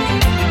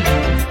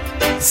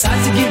 It's hard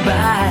to get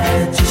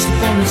by just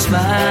upon a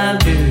smile,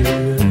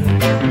 girl.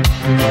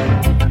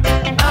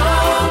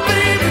 Oh,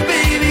 baby,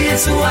 baby,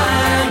 it's a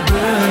wide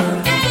world.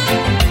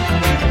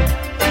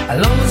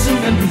 I'll always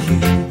remember you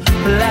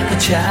like a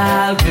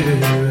child,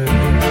 girl.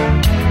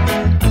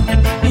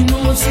 You know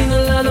I've seen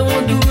a lot of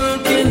what the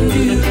world can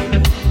do,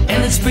 and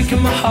it's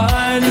breaking my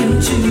heart in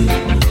two,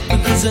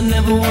 because I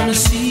never wanna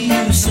see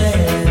you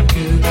sad,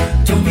 girl.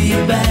 Don't be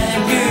a bad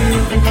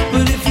girl,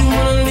 but if you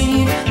wanna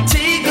leave,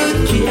 take good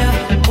care.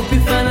 Hope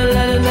you find a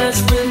lot of nice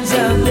friends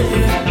out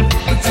there,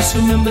 but just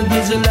remember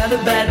there's a lot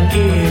of bad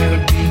girl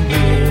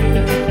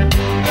beware.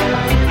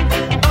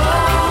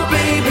 Oh,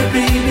 baby,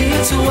 baby,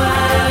 it's a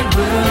wide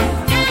world.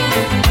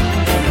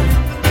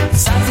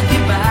 It's hard to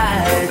get by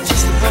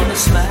just upon a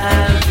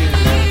smile, girl.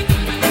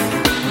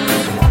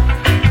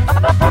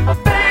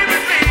 Baby,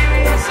 baby,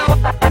 it's a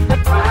wide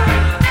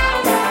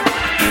world.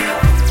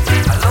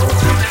 I love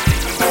you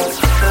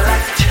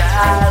like a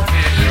child,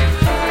 girl.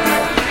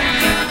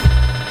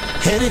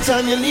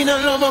 Anytime you need a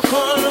lover,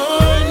 call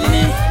on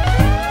me.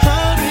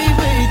 I'll be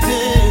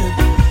waiting.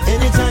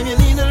 Anytime you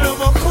need a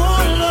lover,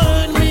 call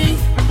on me.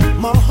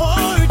 My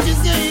heart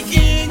is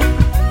aching.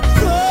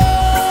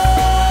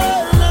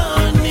 Call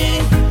on me.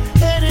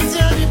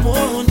 Anytime you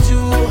want to.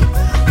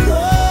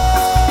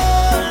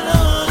 Call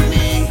on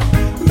me.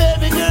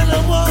 Baby girl,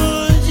 I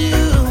want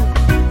you.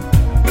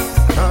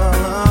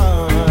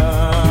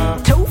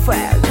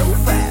 Tophaz.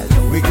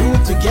 We grew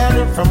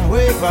together from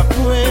way back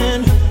when.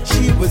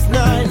 She was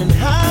 9 and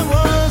I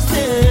was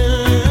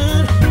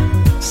 10.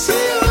 She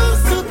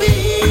used to be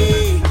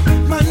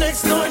my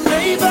next door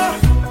neighbor.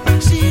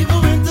 She even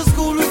went to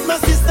school with my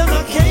sister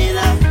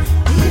Makeda.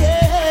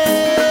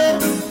 Yeah.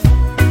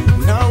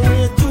 Now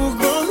we're two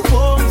grown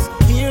folks.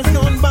 Years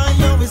gone by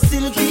and we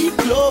still keep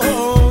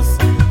close.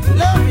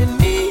 Loving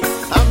me,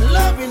 I'm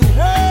loving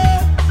her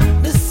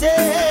the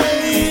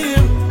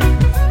same.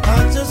 I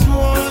just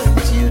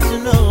want you to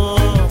know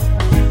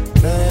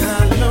that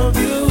I love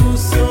you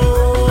so.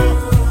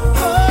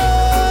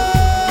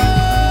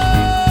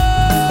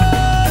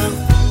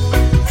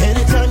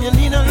 Anytime you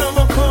need a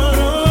lover, call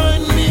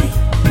on me.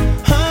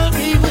 I'll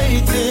be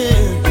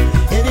waiting.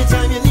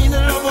 Anytime you need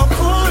a lover,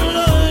 call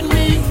on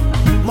me.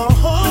 My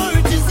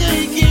heart is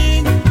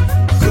aching.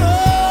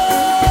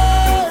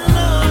 Call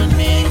on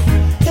me.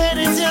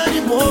 Anytime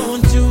you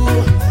want to.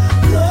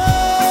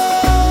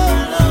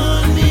 Call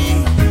on me.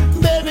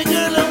 Baby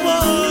girl, I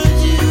want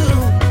you.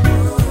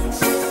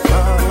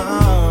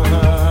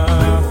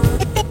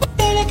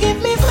 Gonna give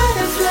me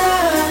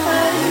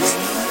butterflies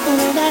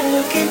when I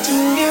look into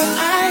your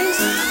eyes.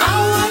 I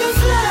wanna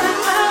fly,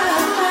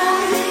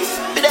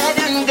 but I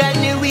don't got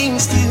no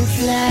wings to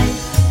fly.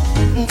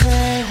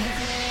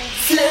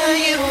 Fly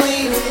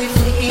away with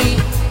me,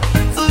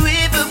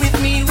 forever with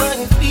me,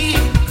 wanna be.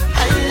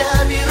 I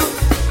love you,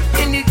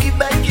 and you give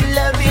back your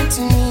loving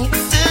to me.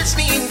 Touch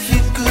me and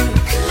feel good.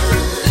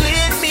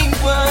 Let me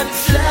wanna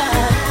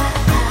fly.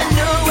 I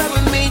know I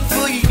was made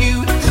for you,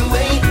 the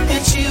way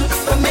that you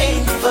were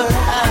made for I.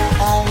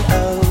 Oh,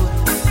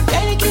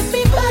 gotta give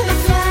me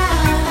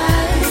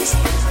butterflies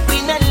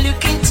when I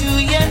look into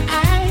your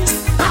eyes.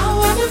 I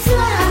wanna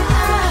fly,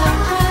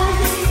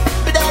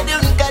 but I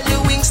don't got no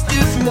wings to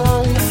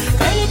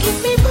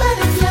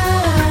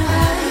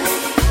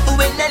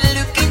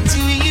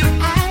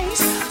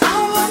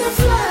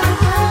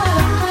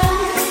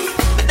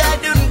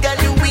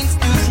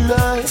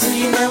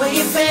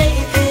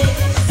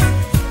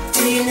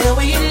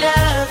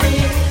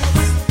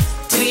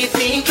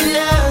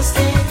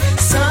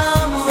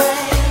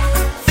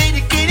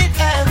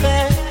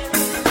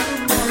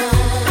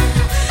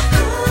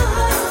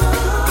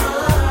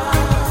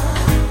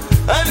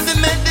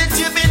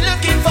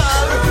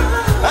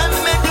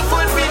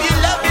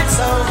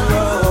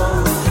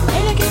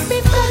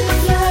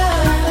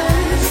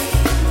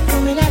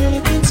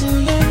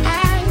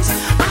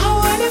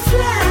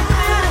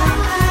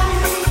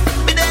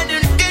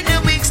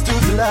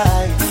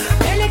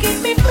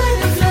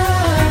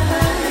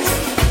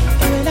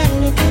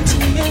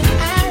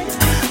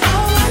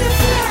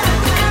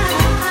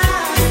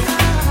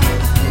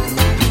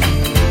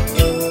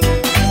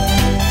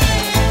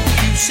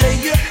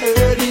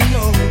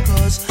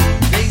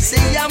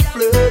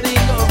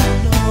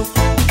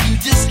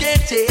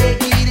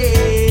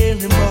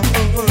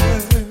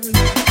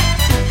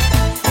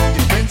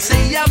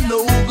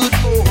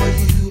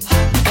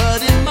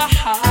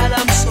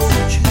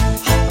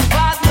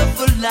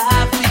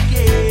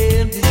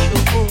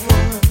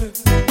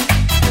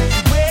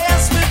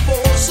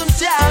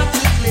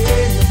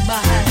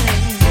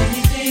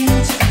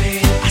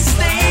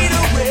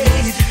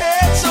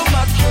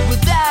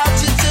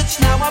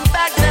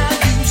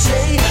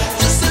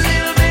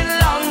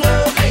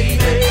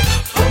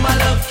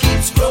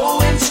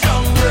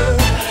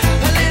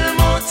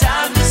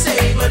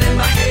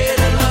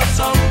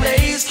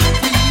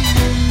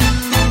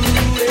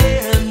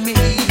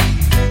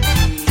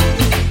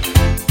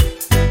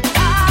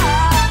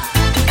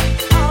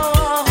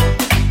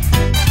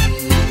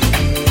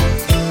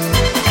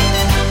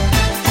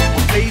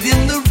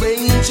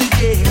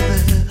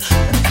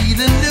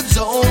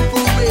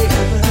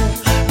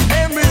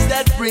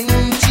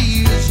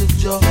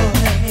joy.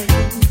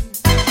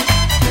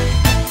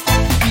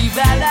 We've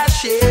had our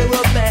share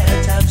of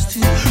bad times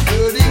too,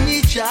 hurting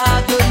each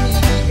other, me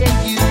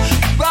and you.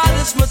 Brought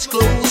us much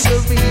closer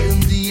in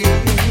the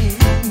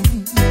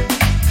end.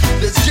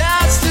 There's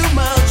just too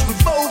much we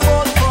both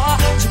want for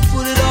to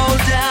put it all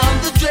down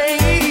the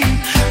drain.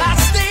 I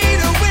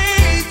stayed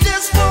away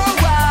just for a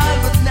while,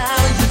 but now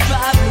you're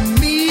driving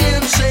me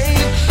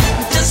insane.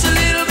 Just a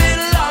little bit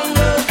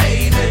longer,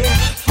 baby,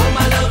 for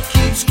my love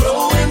keeps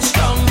growing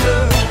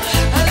stronger.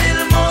 A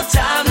little more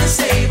time to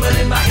say, but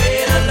in my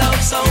head a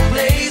love song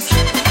plays.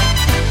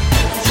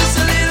 Just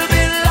a little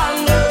bit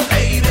longer,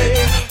 baby,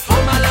 for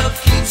my love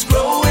keeps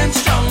growing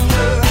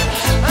stronger.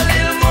 A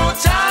little more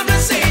time to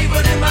say,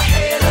 but in my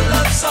head a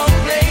love song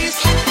plays.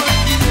 For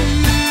you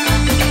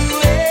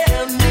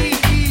and me.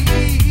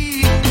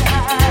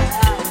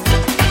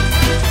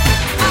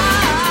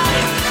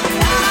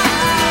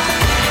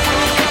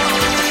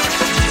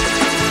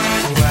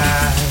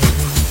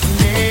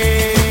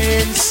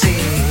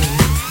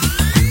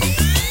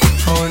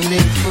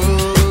 Only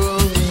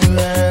fools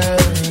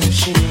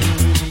rushing,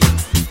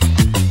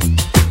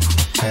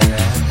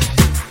 but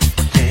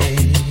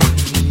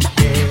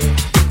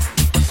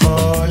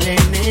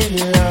falling in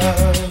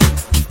love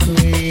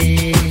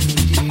with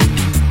you.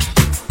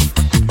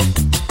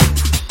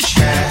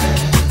 Shall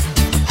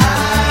I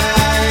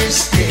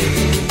stay?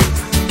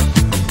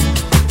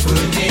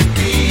 Would it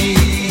be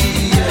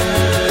a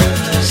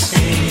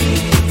sin?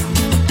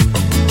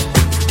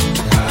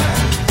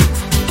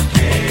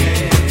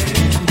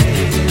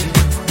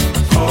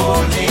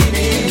 Falling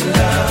in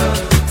love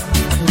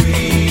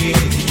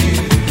with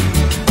you.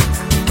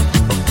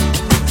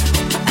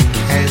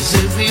 As a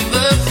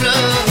river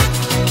flows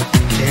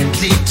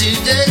gently to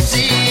the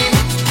sea,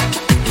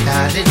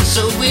 darling,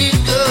 so we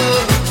go.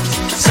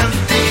 Some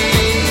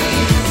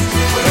things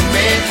were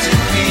meant to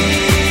be.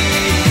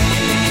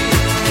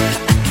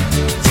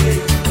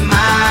 Take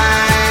my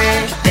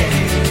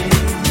hand,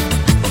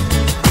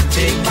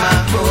 take my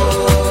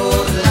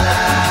whole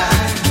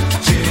life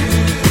too.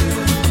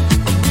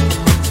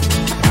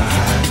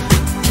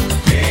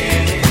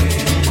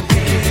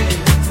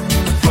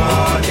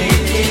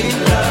 Falling in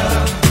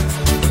love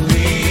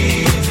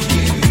with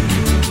you.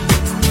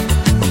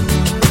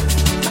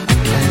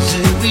 As a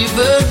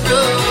river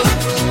flows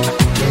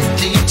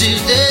gently to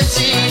the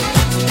sea,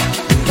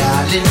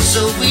 darling,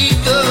 so we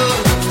go.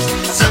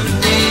 Some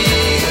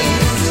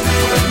days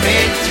were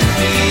meant to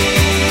be.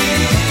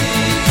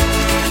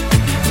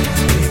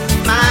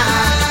 My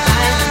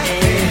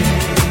hand,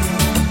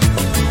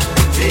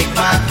 take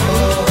my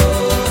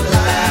whole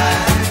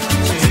life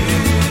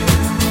too.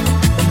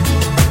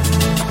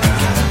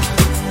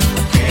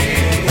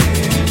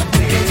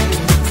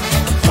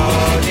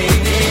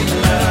 Falling in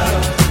love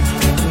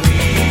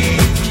with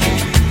you.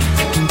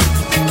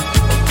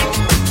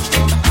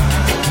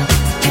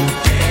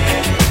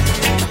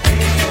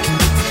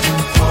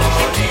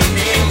 Falling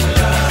in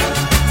love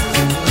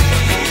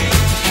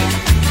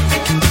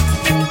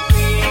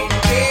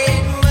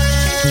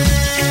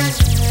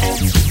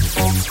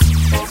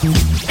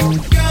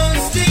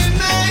goes to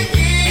my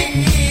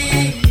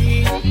head,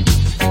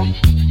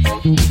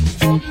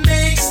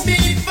 makes me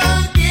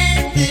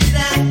forget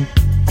that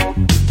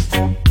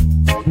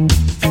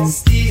I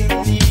still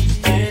need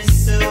you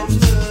so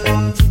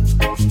much.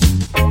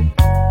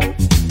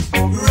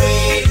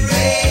 Red,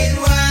 red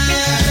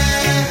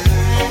wine,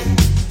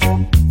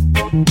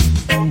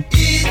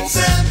 it's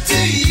up to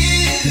you.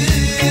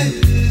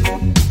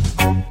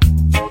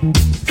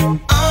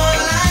 All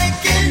I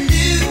can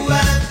do,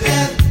 I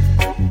bet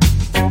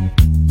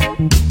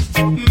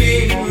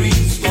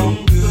memories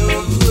won't go.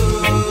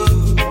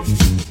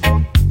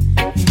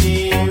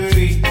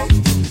 Memories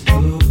won't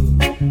go.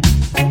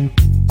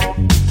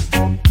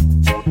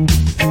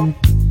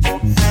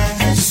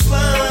 I just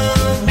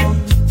want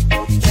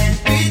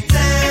every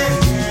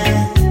time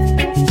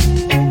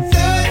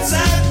thoughts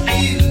of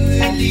you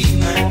leave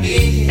my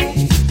head.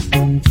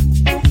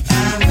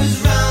 I was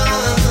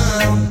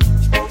wrong,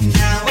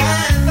 now I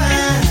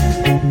find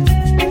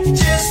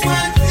just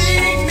one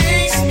thing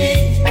makes me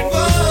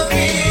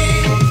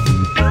forget.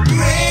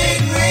 Red,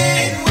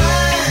 red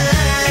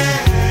wine,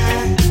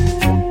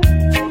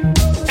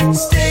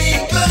 stay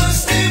close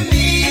to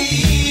me.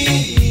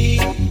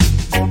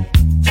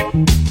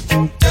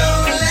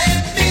 Don't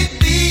let me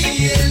be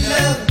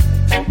alone.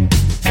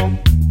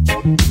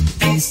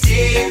 It's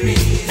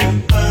tearing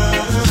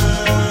apart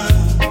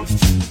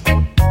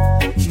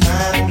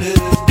my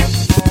blue.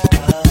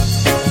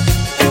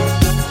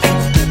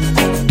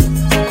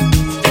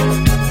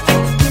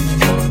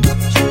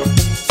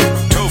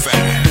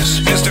 Tophaz,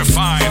 Mr.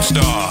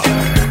 5-Star.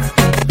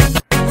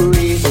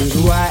 Reasons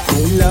why I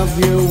love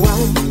you, why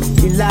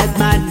you light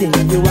my day,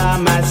 you are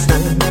my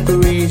sun.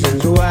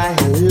 Reasons why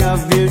I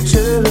love you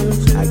too,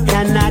 I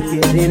cannot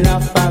get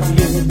enough of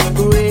you.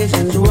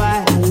 Reasons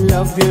why I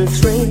love you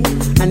true,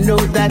 I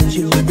know that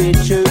you'll be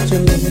true to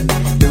me.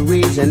 The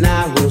reason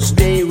I will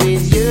stay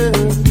with you,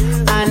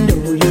 I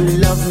know you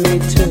love me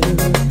too.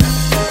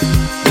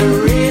 The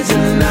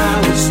reason I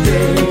will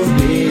stay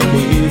with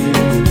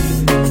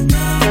you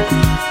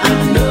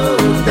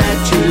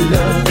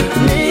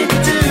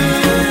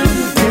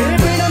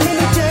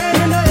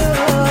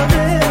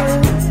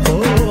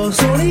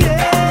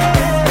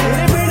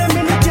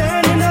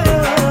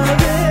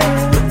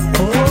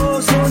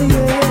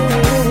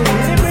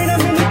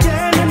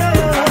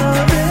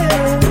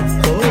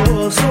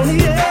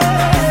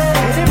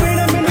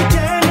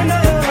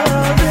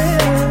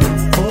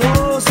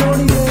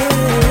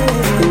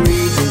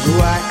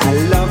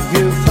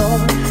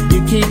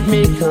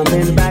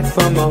coming back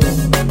for more.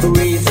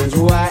 Reasons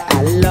why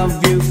I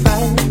love you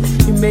fine.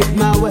 You make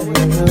my world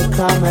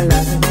come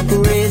alive.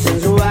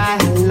 Reasons why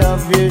I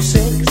love you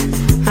six.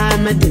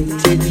 I'm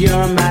addicted,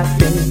 you're my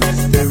fix.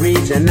 The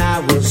reason I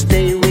will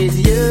stay with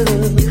you,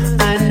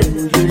 I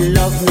know you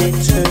love me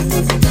too.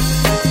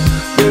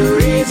 The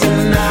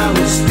reason I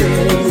will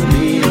stay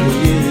with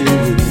you,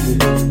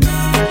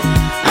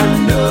 I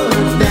know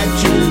that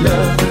you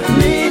love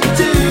me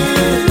too.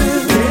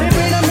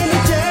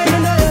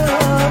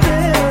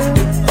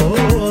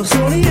 Oh,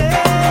 so yeah.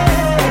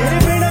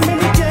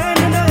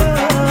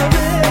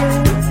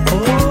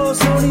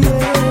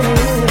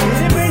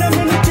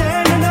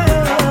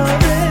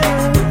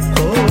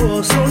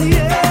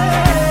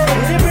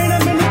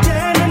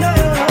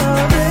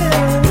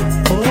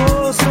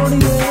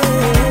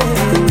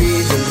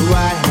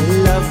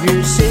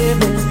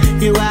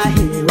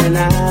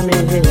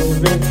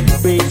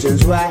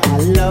 Reasons why I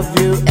love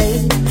you, eh?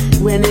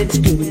 When it's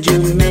good,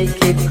 you make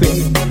it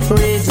great.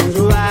 Reasons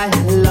why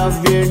I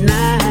love you,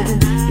 nine.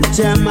 You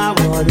turn my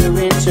water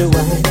into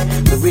wine.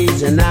 The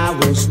reason I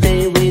will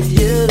stay with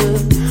you,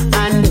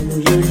 I know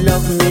you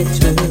love me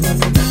too.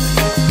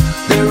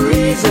 The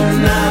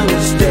reason I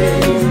will stay